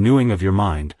by the renewing of your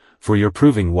mind, for your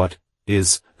proving what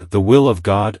is the will of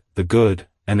God, the good,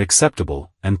 and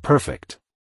acceptable, and perfect.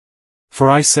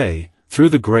 For I say, through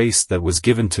the grace that was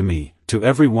given to me, to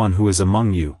every one who is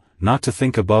among you, not to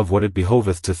think above what it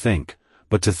behoveth to think,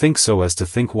 but to think so as to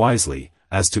think wisely,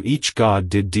 as to each God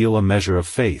did deal a measure of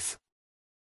faith.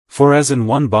 For as in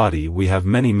one body we have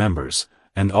many members,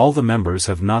 and all the members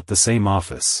have not the same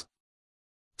office.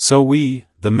 So we,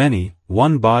 the many,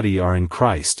 one body are in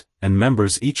Christ, and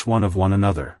members each one of one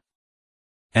another.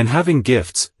 And having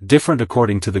gifts, different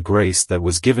according to the grace that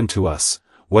was given to us,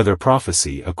 whether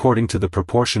prophecy according to the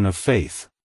proportion of faith,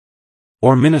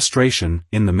 or ministration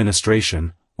in the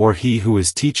ministration, or he who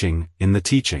is teaching in the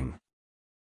teaching,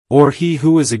 or he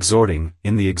who is exhorting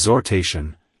in the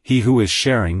exhortation, he who is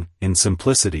sharing in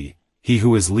simplicity, he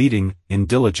who is leading in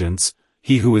diligence,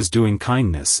 he who is doing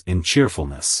kindness in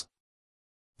cheerfulness.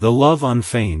 The love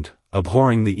unfeigned,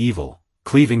 abhorring the evil,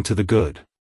 cleaving to the good.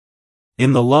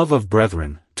 In the love of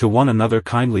brethren, to one another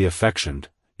kindly affectioned,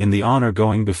 in the honor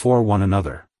going before one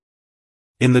another.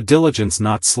 In the diligence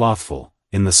not slothful,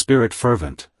 in the spirit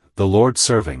fervent, the Lord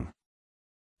serving.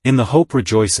 In the hope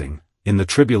rejoicing, in the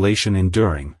tribulation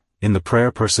enduring, in the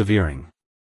prayer persevering.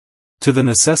 To the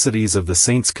necessities of the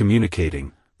saints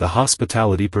communicating, the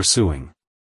hospitality pursuing.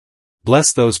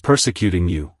 Bless those persecuting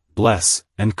you, bless,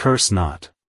 and curse not.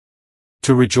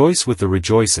 To rejoice with the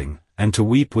rejoicing, and to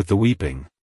weep with the weeping.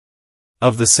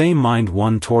 Of the same mind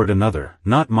one toward another,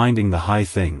 not minding the high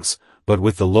things, but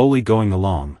with the lowly going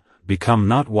along, become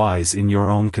not wise in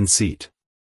your own conceit.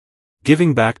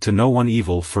 Giving back to no one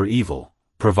evil for evil,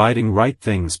 providing right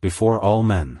things before all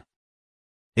men.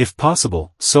 If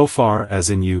possible, so far as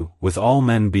in you, with all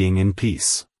men being in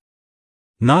peace.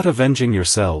 Not avenging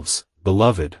yourselves,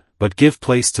 beloved, but give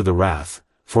place to the wrath,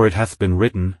 for it hath been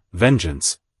written,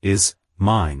 Vengeance is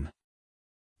mine.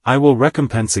 I will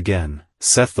recompense again,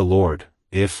 saith the Lord.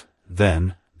 If,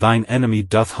 then, thine enemy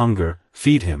doth hunger,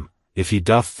 feed him, if he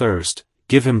doth thirst,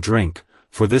 give him drink,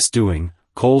 for this doing,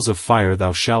 coals of fire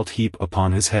thou shalt heap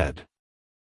upon his head.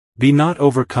 Be not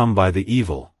overcome by the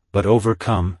evil, but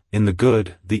overcome, in the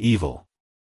good, the evil.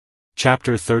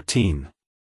 Chapter 13.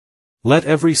 Let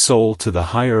every soul to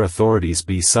the higher authorities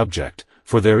be subject,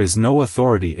 for there is no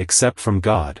authority except from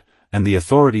God, and the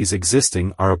authorities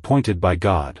existing are appointed by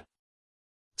God.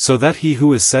 So that he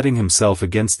who is setting himself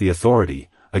against the authority,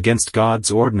 against God's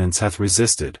ordinance hath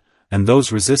resisted, and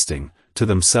those resisting, to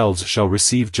themselves shall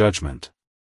receive judgment.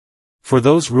 For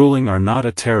those ruling are not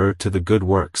a terror to the good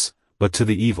works, but to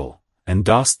the evil. And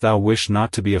dost thou wish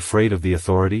not to be afraid of the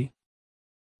authority?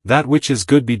 That which is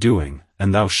good be doing,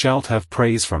 and thou shalt have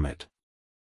praise from it.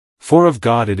 For of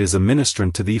God it is a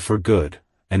ministrant to thee for good,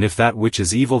 and if that which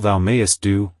is evil thou mayest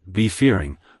do, be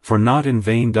fearing, for not in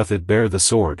vain doth it bear the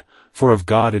sword, for of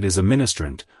God it is a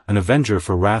ministrant, an avenger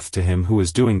for wrath to him who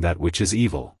is doing that which is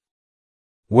evil.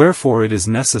 Wherefore it is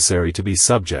necessary to be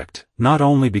subject, not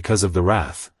only because of the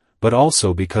wrath, but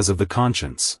also because of the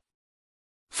conscience.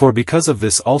 For because of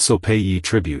this also pay ye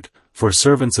tribute, for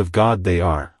servants of God they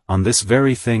are, on this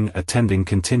very thing attending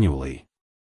continually.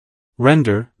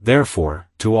 Render, therefore,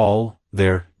 to all,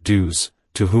 their dues,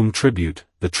 to whom tribute,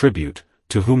 the tribute,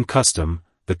 to whom custom,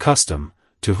 the custom,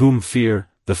 to whom fear,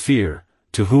 the fear,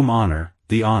 to whom honor,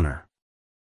 the honor.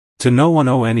 To no one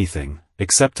owe anything,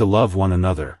 except to love one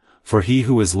another, for he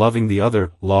who is loving the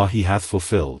other law he hath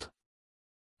fulfilled.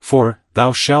 For,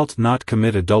 thou shalt not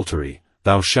commit adultery,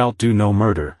 thou shalt do no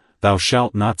murder, thou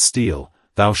shalt not steal,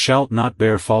 thou shalt not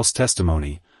bear false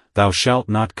testimony, thou shalt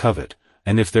not covet,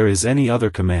 and if there is any other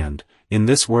command, in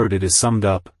this word it is summed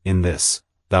up, in this,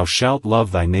 thou shalt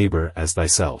love thy neighbor as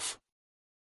thyself.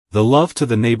 The love to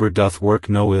the neighbor doth work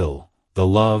no ill, the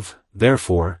love,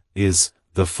 therefore, is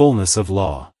the fullness of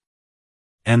law.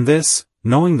 And this,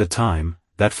 knowing the time,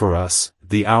 that for us,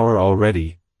 the hour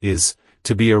already, is,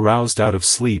 to be aroused out of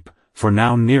sleep, for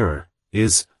now nearer,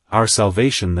 is, our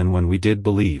salvation than when we did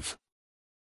believe.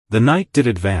 The night did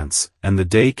advance, and the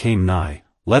day came nigh.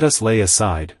 Let us lay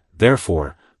aside,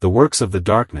 therefore, the works of the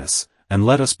darkness, and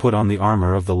let us put on the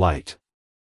armor of the light.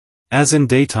 As in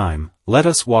daytime, let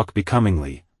us walk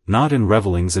becomingly, not in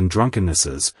revellings and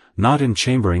drunkennesses, not in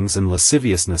chamberings and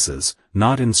lasciviousnesses,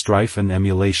 not in strife and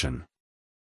emulation.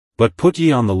 But put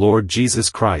ye on the Lord Jesus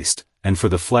Christ, and for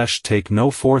the flesh take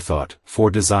no forethought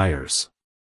for desires.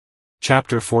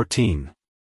 Chapter 14.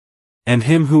 And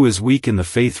him who is weak in the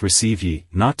faith receive ye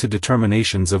not to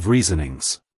determinations of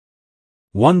reasonings.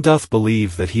 One doth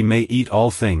believe that he may eat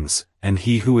all things, and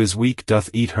he who is weak doth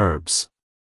eat herbs.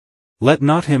 Let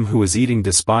not him who is eating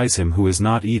despise him who is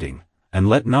not eating, and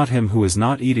let not him who is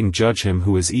not eating judge him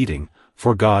who is eating,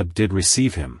 for God did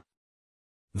receive him.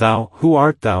 Thou, who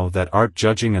art thou that art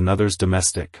judging another's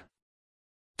domestic?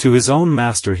 To his own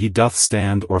master he doth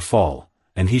stand or fall,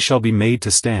 and he shall be made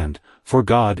to stand, for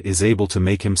God is able to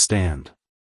make him stand.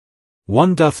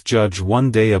 One doth judge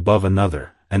one day above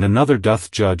another, and another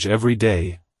doth judge every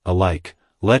day, alike,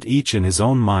 let each in his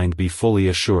own mind be fully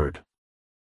assured.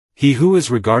 He who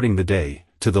is regarding the day,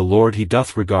 to the Lord he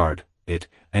doth regard it,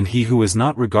 and he who is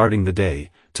not regarding the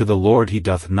day, to the Lord he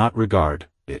doth not regard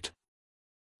it.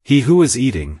 He who is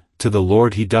eating, to the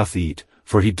Lord he doth eat,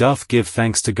 for he doth give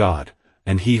thanks to God,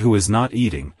 and he who is not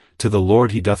eating, to the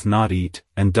Lord he doth not eat,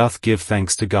 and doth give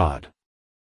thanks to God.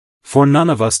 For none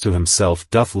of us to himself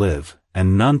doth live,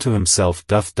 and none to himself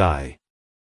doth die.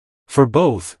 For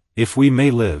both, if we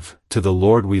may live, to the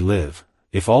Lord we live,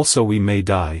 if also we may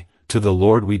die, to the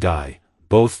Lord we die,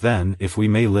 both then if we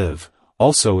may live,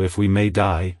 also if we may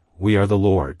die, we are the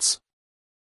Lord's.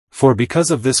 For because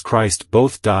of this Christ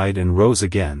both died and rose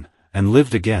again, and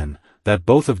lived again, that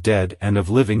both of dead and of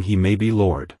living he may be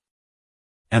Lord.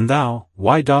 And thou,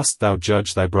 why dost thou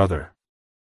judge thy brother?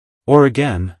 Or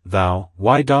again, thou,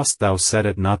 why dost thou set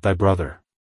at naught thy brother?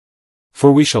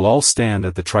 For we shall all stand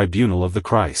at the tribunal of the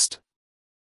Christ.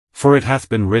 For it hath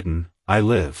been written, I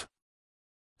live.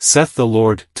 Saith the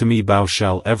Lord, to me bow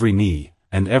shall every knee,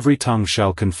 and every tongue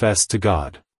shall confess to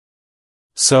God.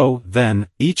 So, then,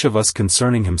 each of us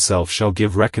concerning himself shall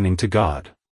give reckoning to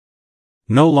God.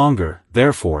 No longer,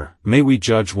 therefore, may we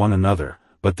judge one another,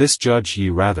 but this judge ye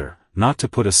rather, not to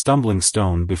put a stumbling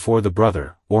stone before the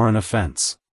brother, or an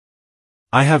offense.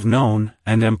 I have known,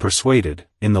 and am persuaded,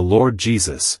 in the Lord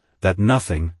Jesus, that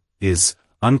nothing is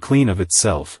unclean of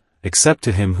itself, except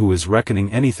to him who is reckoning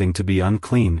anything to be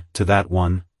unclean, to that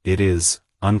one, it is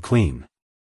unclean.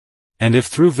 And if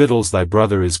through victuals thy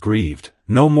brother is grieved,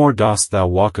 no more dost thou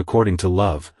walk according to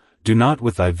love, do not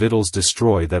with thy victuals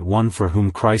destroy that one for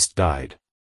whom Christ died.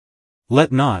 Let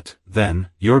not, then,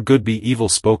 your good be evil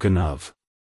spoken of.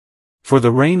 For the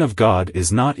reign of God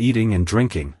is not eating and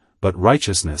drinking, but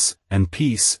righteousness, and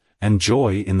peace, and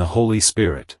joy in the Holy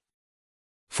Spirit.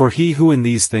 For he who in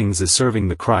these things is serving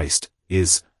the Christ,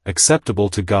 is acceptable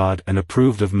to God and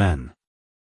approved of men.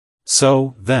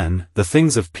 So, then, the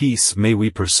things of peace may we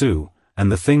pursue,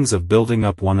 and the things of building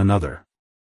up one another.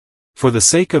 For the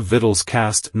sake of victuals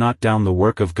cast not down the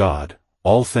work of God.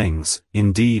 All things,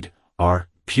 indeed, are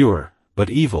pure, but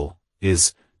evil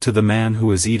is to the man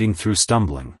who is eating through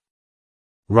stumbling.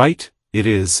 Right, it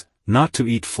is, not to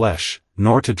eat flesh,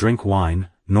 nor to drink wine,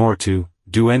 nor to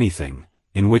do anything,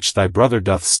 in which thy brother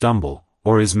doth stumble,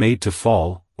 or is made to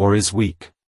fall, or is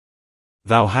weak.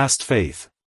 Thou hast faith.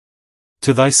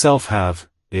 To thyself have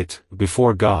it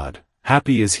before God.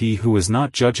 Happy is he who is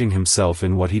not judging himself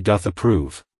in what he doth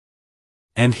approve.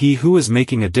 And he who is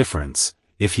making a difference,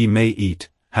 if he may eat,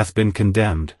 hath been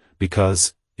condemned,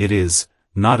 because it is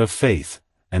not of faith,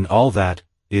 and all that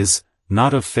is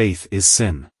not of faith is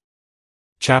sin.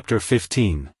 Chapter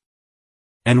 15.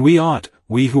 And we ought,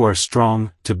 we who are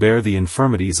strong, to bear the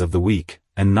infirmities of the weak,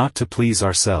 and not to please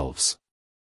ourselves.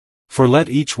 For let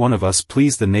each one of us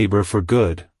please the neighbor for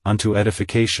good, unto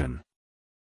edification.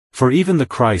 For even the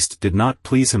Christ did not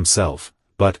please himself,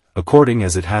 but, according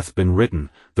as it hath been written,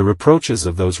 the reproaches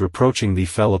of those reproaching thee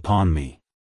fell upon me.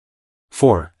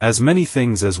 For, as many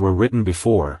things as were written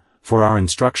before, for our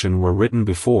instruction were written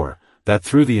before, that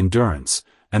through the endurance,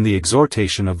 and the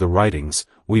exhortation of the writings,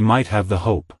 we might have the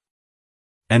hope.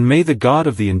 And may the God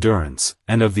of the endurance,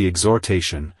 and of the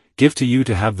exhortation, give to you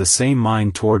to have the same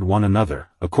mind toward one another,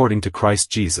 according to Christ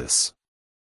Jesus.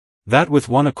 That with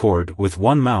one accord, with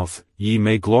one mouth, ye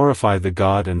may glorify the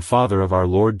God and Father of our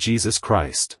Lord Jesus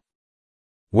Christ.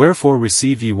 Wherefore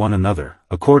receive ye one another,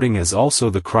 according as also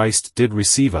the Christ did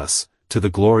receive us, to the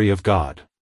glory of God.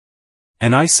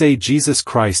 And I say Jesus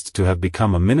Christ to have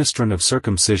become a ministrant of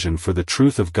circumcision for the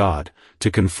truth of God,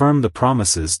 to confirm the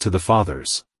promises to the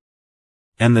fathers.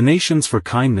 And the nations for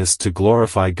kindness to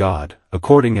glorify God,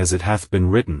 according as it hath been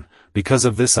written, because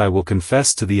of this I will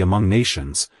confess to thee among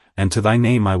nations, and to thy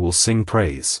name I will sing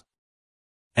praise.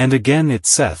 And again it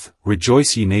saith,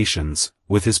 Rejoice ye nations,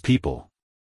 with his people.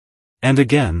 And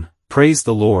again, Praise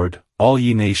the Lord, all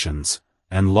ye nations,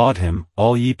 and laud him,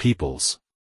 all ye peoples.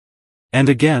 And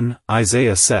again,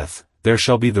 Isaiah saith, There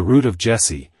shall be the root of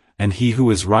Jesse, and he who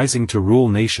is rising to rule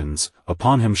nations,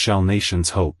 upon him shall nations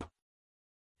hope.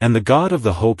 And the God of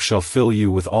the hope shall fill you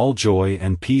with all joy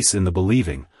and peace in the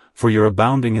believing, for your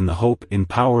abounding in the hope in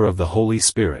power of the Holy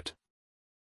Spirit.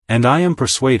 And I am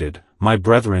persuaded, my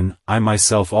brethren, I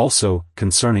myself also,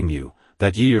 concerning you,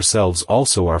 that ye yourselves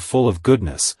also are full of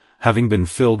goodness, having been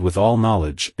filled with all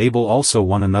knowledge, able also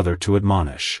one another to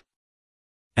admonish.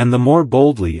 And the more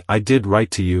boldly I did write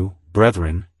to you,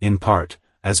 brethren, in part,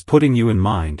 as putting you in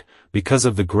mind, because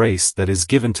of the grace that is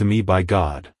given to me by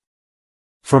God.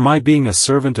 For my being a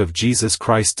servant of Jesus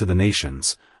Christ to the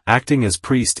nations, acting as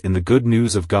priest in the good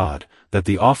news of God, that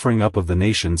the offering up of the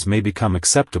nations may become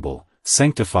acceptable,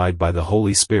 sanctified by the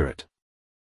Holy Spirit.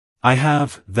 I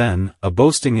have, then, a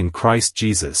boasting in Christ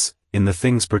Jesus, in the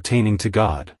things pertaining to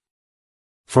God.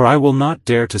 For I will not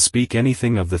dare to speak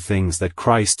anything of the things that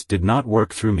Christ did not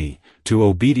work through me, to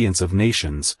obedience of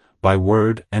nations, by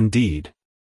word and deed.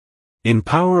 In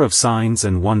power of signs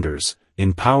and wonders,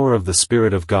 in power of the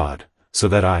Spirit of God, so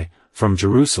that I, from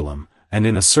Jerusalem, and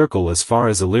in a circle as far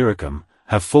as Illyricum,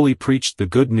 have fully preached the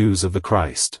good news of the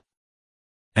Christ.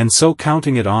 And so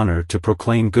counting it honor to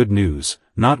proclaim good news,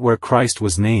 not where Christ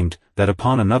was named, that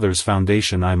upon another's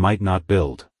foundation I might not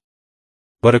build.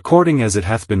 But according as it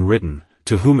hath been written,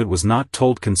 to whom it was not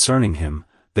told concerning him,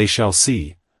 they shall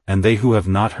see, and they who have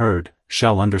not heard,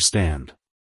 shall understand.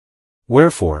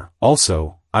 Wherefore,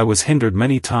 also, I was hindered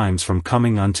many times from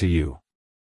coming unto you.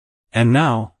 And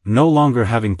now, no longer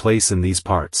having place in these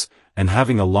parts, and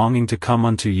having a longing to come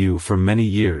unto you for many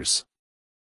years.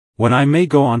 When I may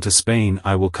go on to Spain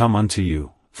I will come unto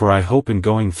you, for I hope in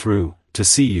going through, to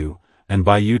see you, and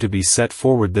by you to be set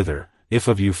forward thither, if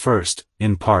of you first,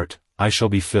 in part, I shall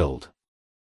be filled.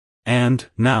 And,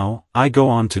 now, I go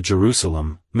on to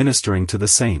Jerusalem, ministering to the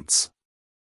saints.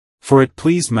 For it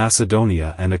pleased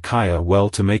Macedonia and Achaia well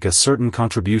to make a certain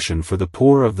contribution for the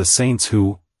poor of the saints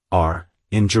who are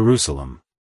in Jerusalem.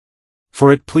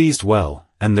 For it pleased well,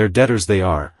 and their debtors they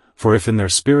are, for if in their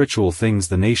spiritual things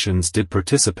the nations did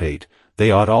participate,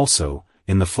 they ought also,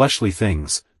 in the fleshly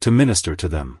things, to minister to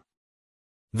them.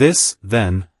 This,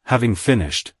 then, having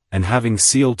finished, and having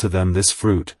sealed to them this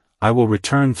fruit, I will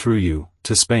return through you,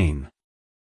 to Spain.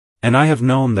 And I have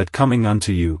known that coming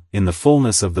unto you, in the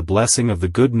fullness of the blessing of the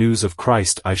good news of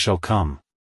Christ I shall come.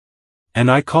 And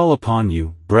I call upon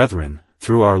you, brethren,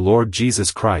 through our Lord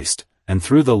Jesus Christ, and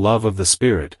through the love of the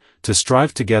Spirit, to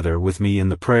strive together with me in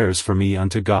the prayers for me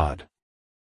unto God,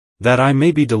 that I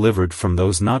may be delivered from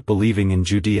those not believing in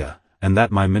Judea, and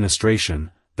that my ministration,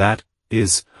 that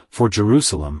is, for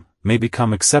Jerusalem, may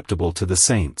become acceptable to the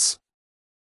saints.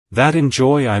 That in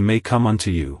joy I may come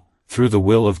unto you, through the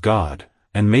will of God,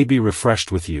 and may be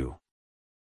refreshed with you.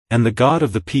 And the God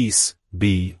of the peace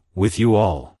be with you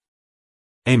all.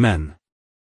 Amen.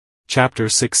 Chapter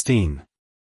 16.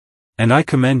 And I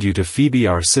commend you to Phoebe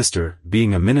our sister,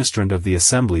 being a ministrant of the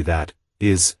assembly that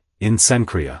is in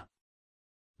Cenchrea,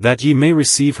 that ye may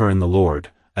receive her in the Lord,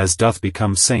 as doth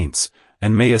become saints,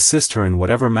 and may assist her in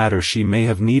whatever matter she may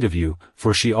have need of you,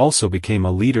 for she also became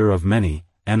a leader of many,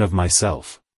 and of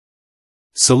myself.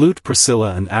 Salute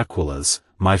Priscilla and Aquilas,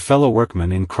 my fellow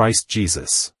workmen in Christ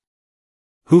Jesus,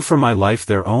 who for my life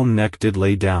their own neck did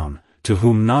lay down, to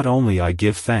whom not only I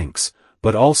give thanks,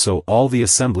 but also all the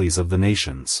assemblies of the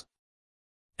nations.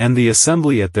 And the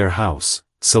assembly at their house,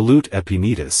 salute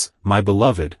Epaenetus, my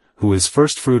beloved, who is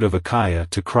firstfruit of Achaia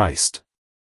to Christ.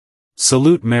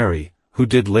 Salute Mary, who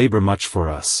did labor much for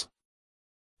us.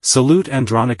 Salute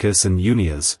Andronicus and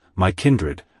Unias, my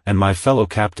kindred, and my fellow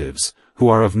captives, who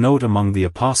are of note among the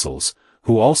apostles,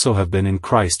 who also have been in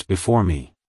Christ before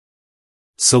me.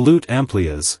 Salute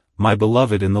Amplias, my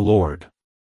beloved in the Lord.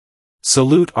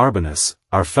 Salute Arbanus,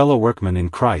 our fellow workman in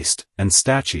Christ, and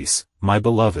Stachys, my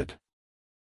beloved.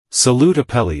 Salute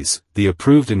Apelles, the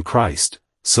approved in Christ.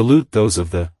 Salute those of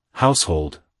the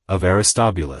household of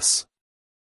Aristobulus.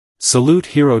 Salute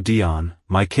Herodion,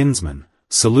 my kinsman.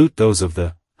 Salute those of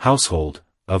the household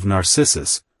of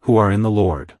Narcissus, who are in the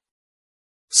Lord.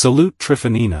 Salute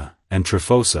Tryphonina and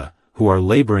Tryphosa, who are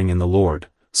laboring in the Lord.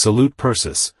 Salute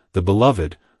Persis, the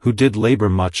beloved, who did labor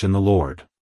much in the Lord.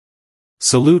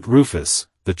 Salute Rufus,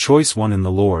 the choice one in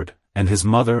the Lord, and his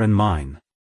mother and mine.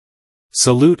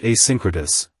 Salute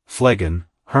Asyncritus, Phlegon,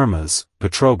 Hermas,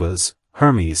 Patrobas,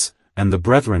 Hermes, and the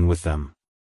brethren with them.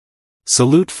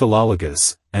 Salute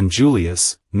Philologus, and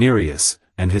Julius, Nereus,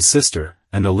 and his sister,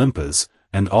 and Olympas,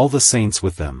 and all the saints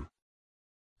with them.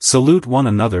 Salute one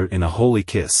another in a holy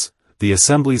kiss. The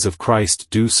assemblies of Christ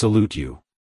do salute you.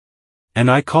 And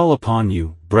I call upon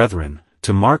you, brethren,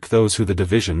 to mark those who the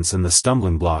divisions and the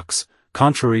stumbling blocks,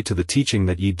 contrary to the teaching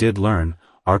that ye did learn,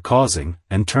 are causing,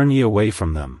 and turn ye away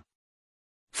from them.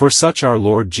 For such our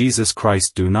Lord Jesus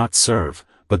Christ do not serve,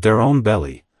 but their own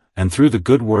belly, and through the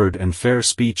good word and fair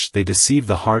speech they deceive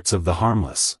the hearts of the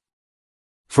harmless.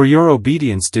 For your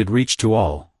obedience did reach to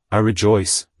all. I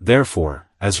rejoice, therefore,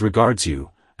 as regards you,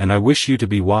 and I wish you to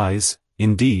be wise,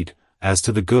 indeed, as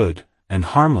to the good, and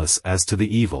harmless as to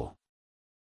the evil.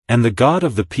 And the God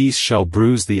of the peace shall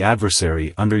bruise the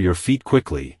adversary under your feet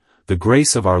quickly. The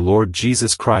grace of our Lord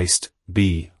Jesus Christ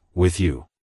be with you.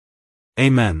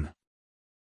 Amen.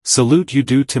 Salute you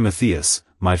do Timotheus,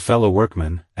 my fellow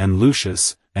workman, and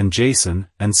Lucius, and Jason,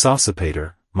 and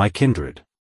Sosipater, my kindred.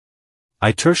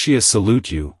 I Tertius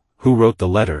salute you, who wrote the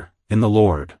letter, in the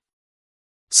Lord.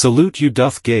 Salute you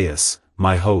doth Gaius,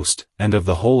 my host, and of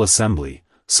the whole assembly.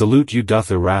 Salute you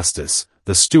doth Erastus,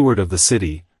 the steward of the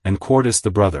city, and Quartus the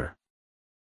brother.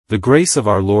 The grace of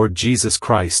our Lord Jesus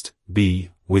Christ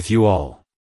be with you all.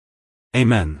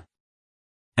 Amen.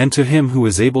 And to him who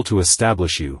is able to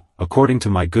establish you, according to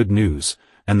my good news,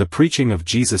 and the preaching of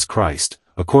Jesus Christ,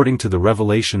 according to the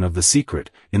revelation of the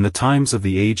secret, in the times of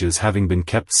the ages having been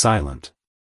kept silent,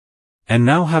 and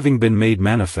now having been made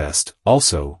manifest,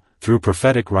 also, through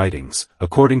prophetic writings,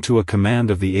 according to a command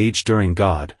of the age during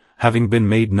God, having been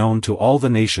made known to all the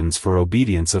nations for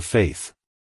obedience of faith.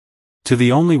 To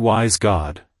the only wise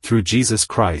God, through Jesus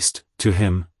Christ, to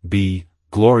him be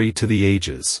glory to the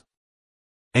ages.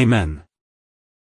 Amen.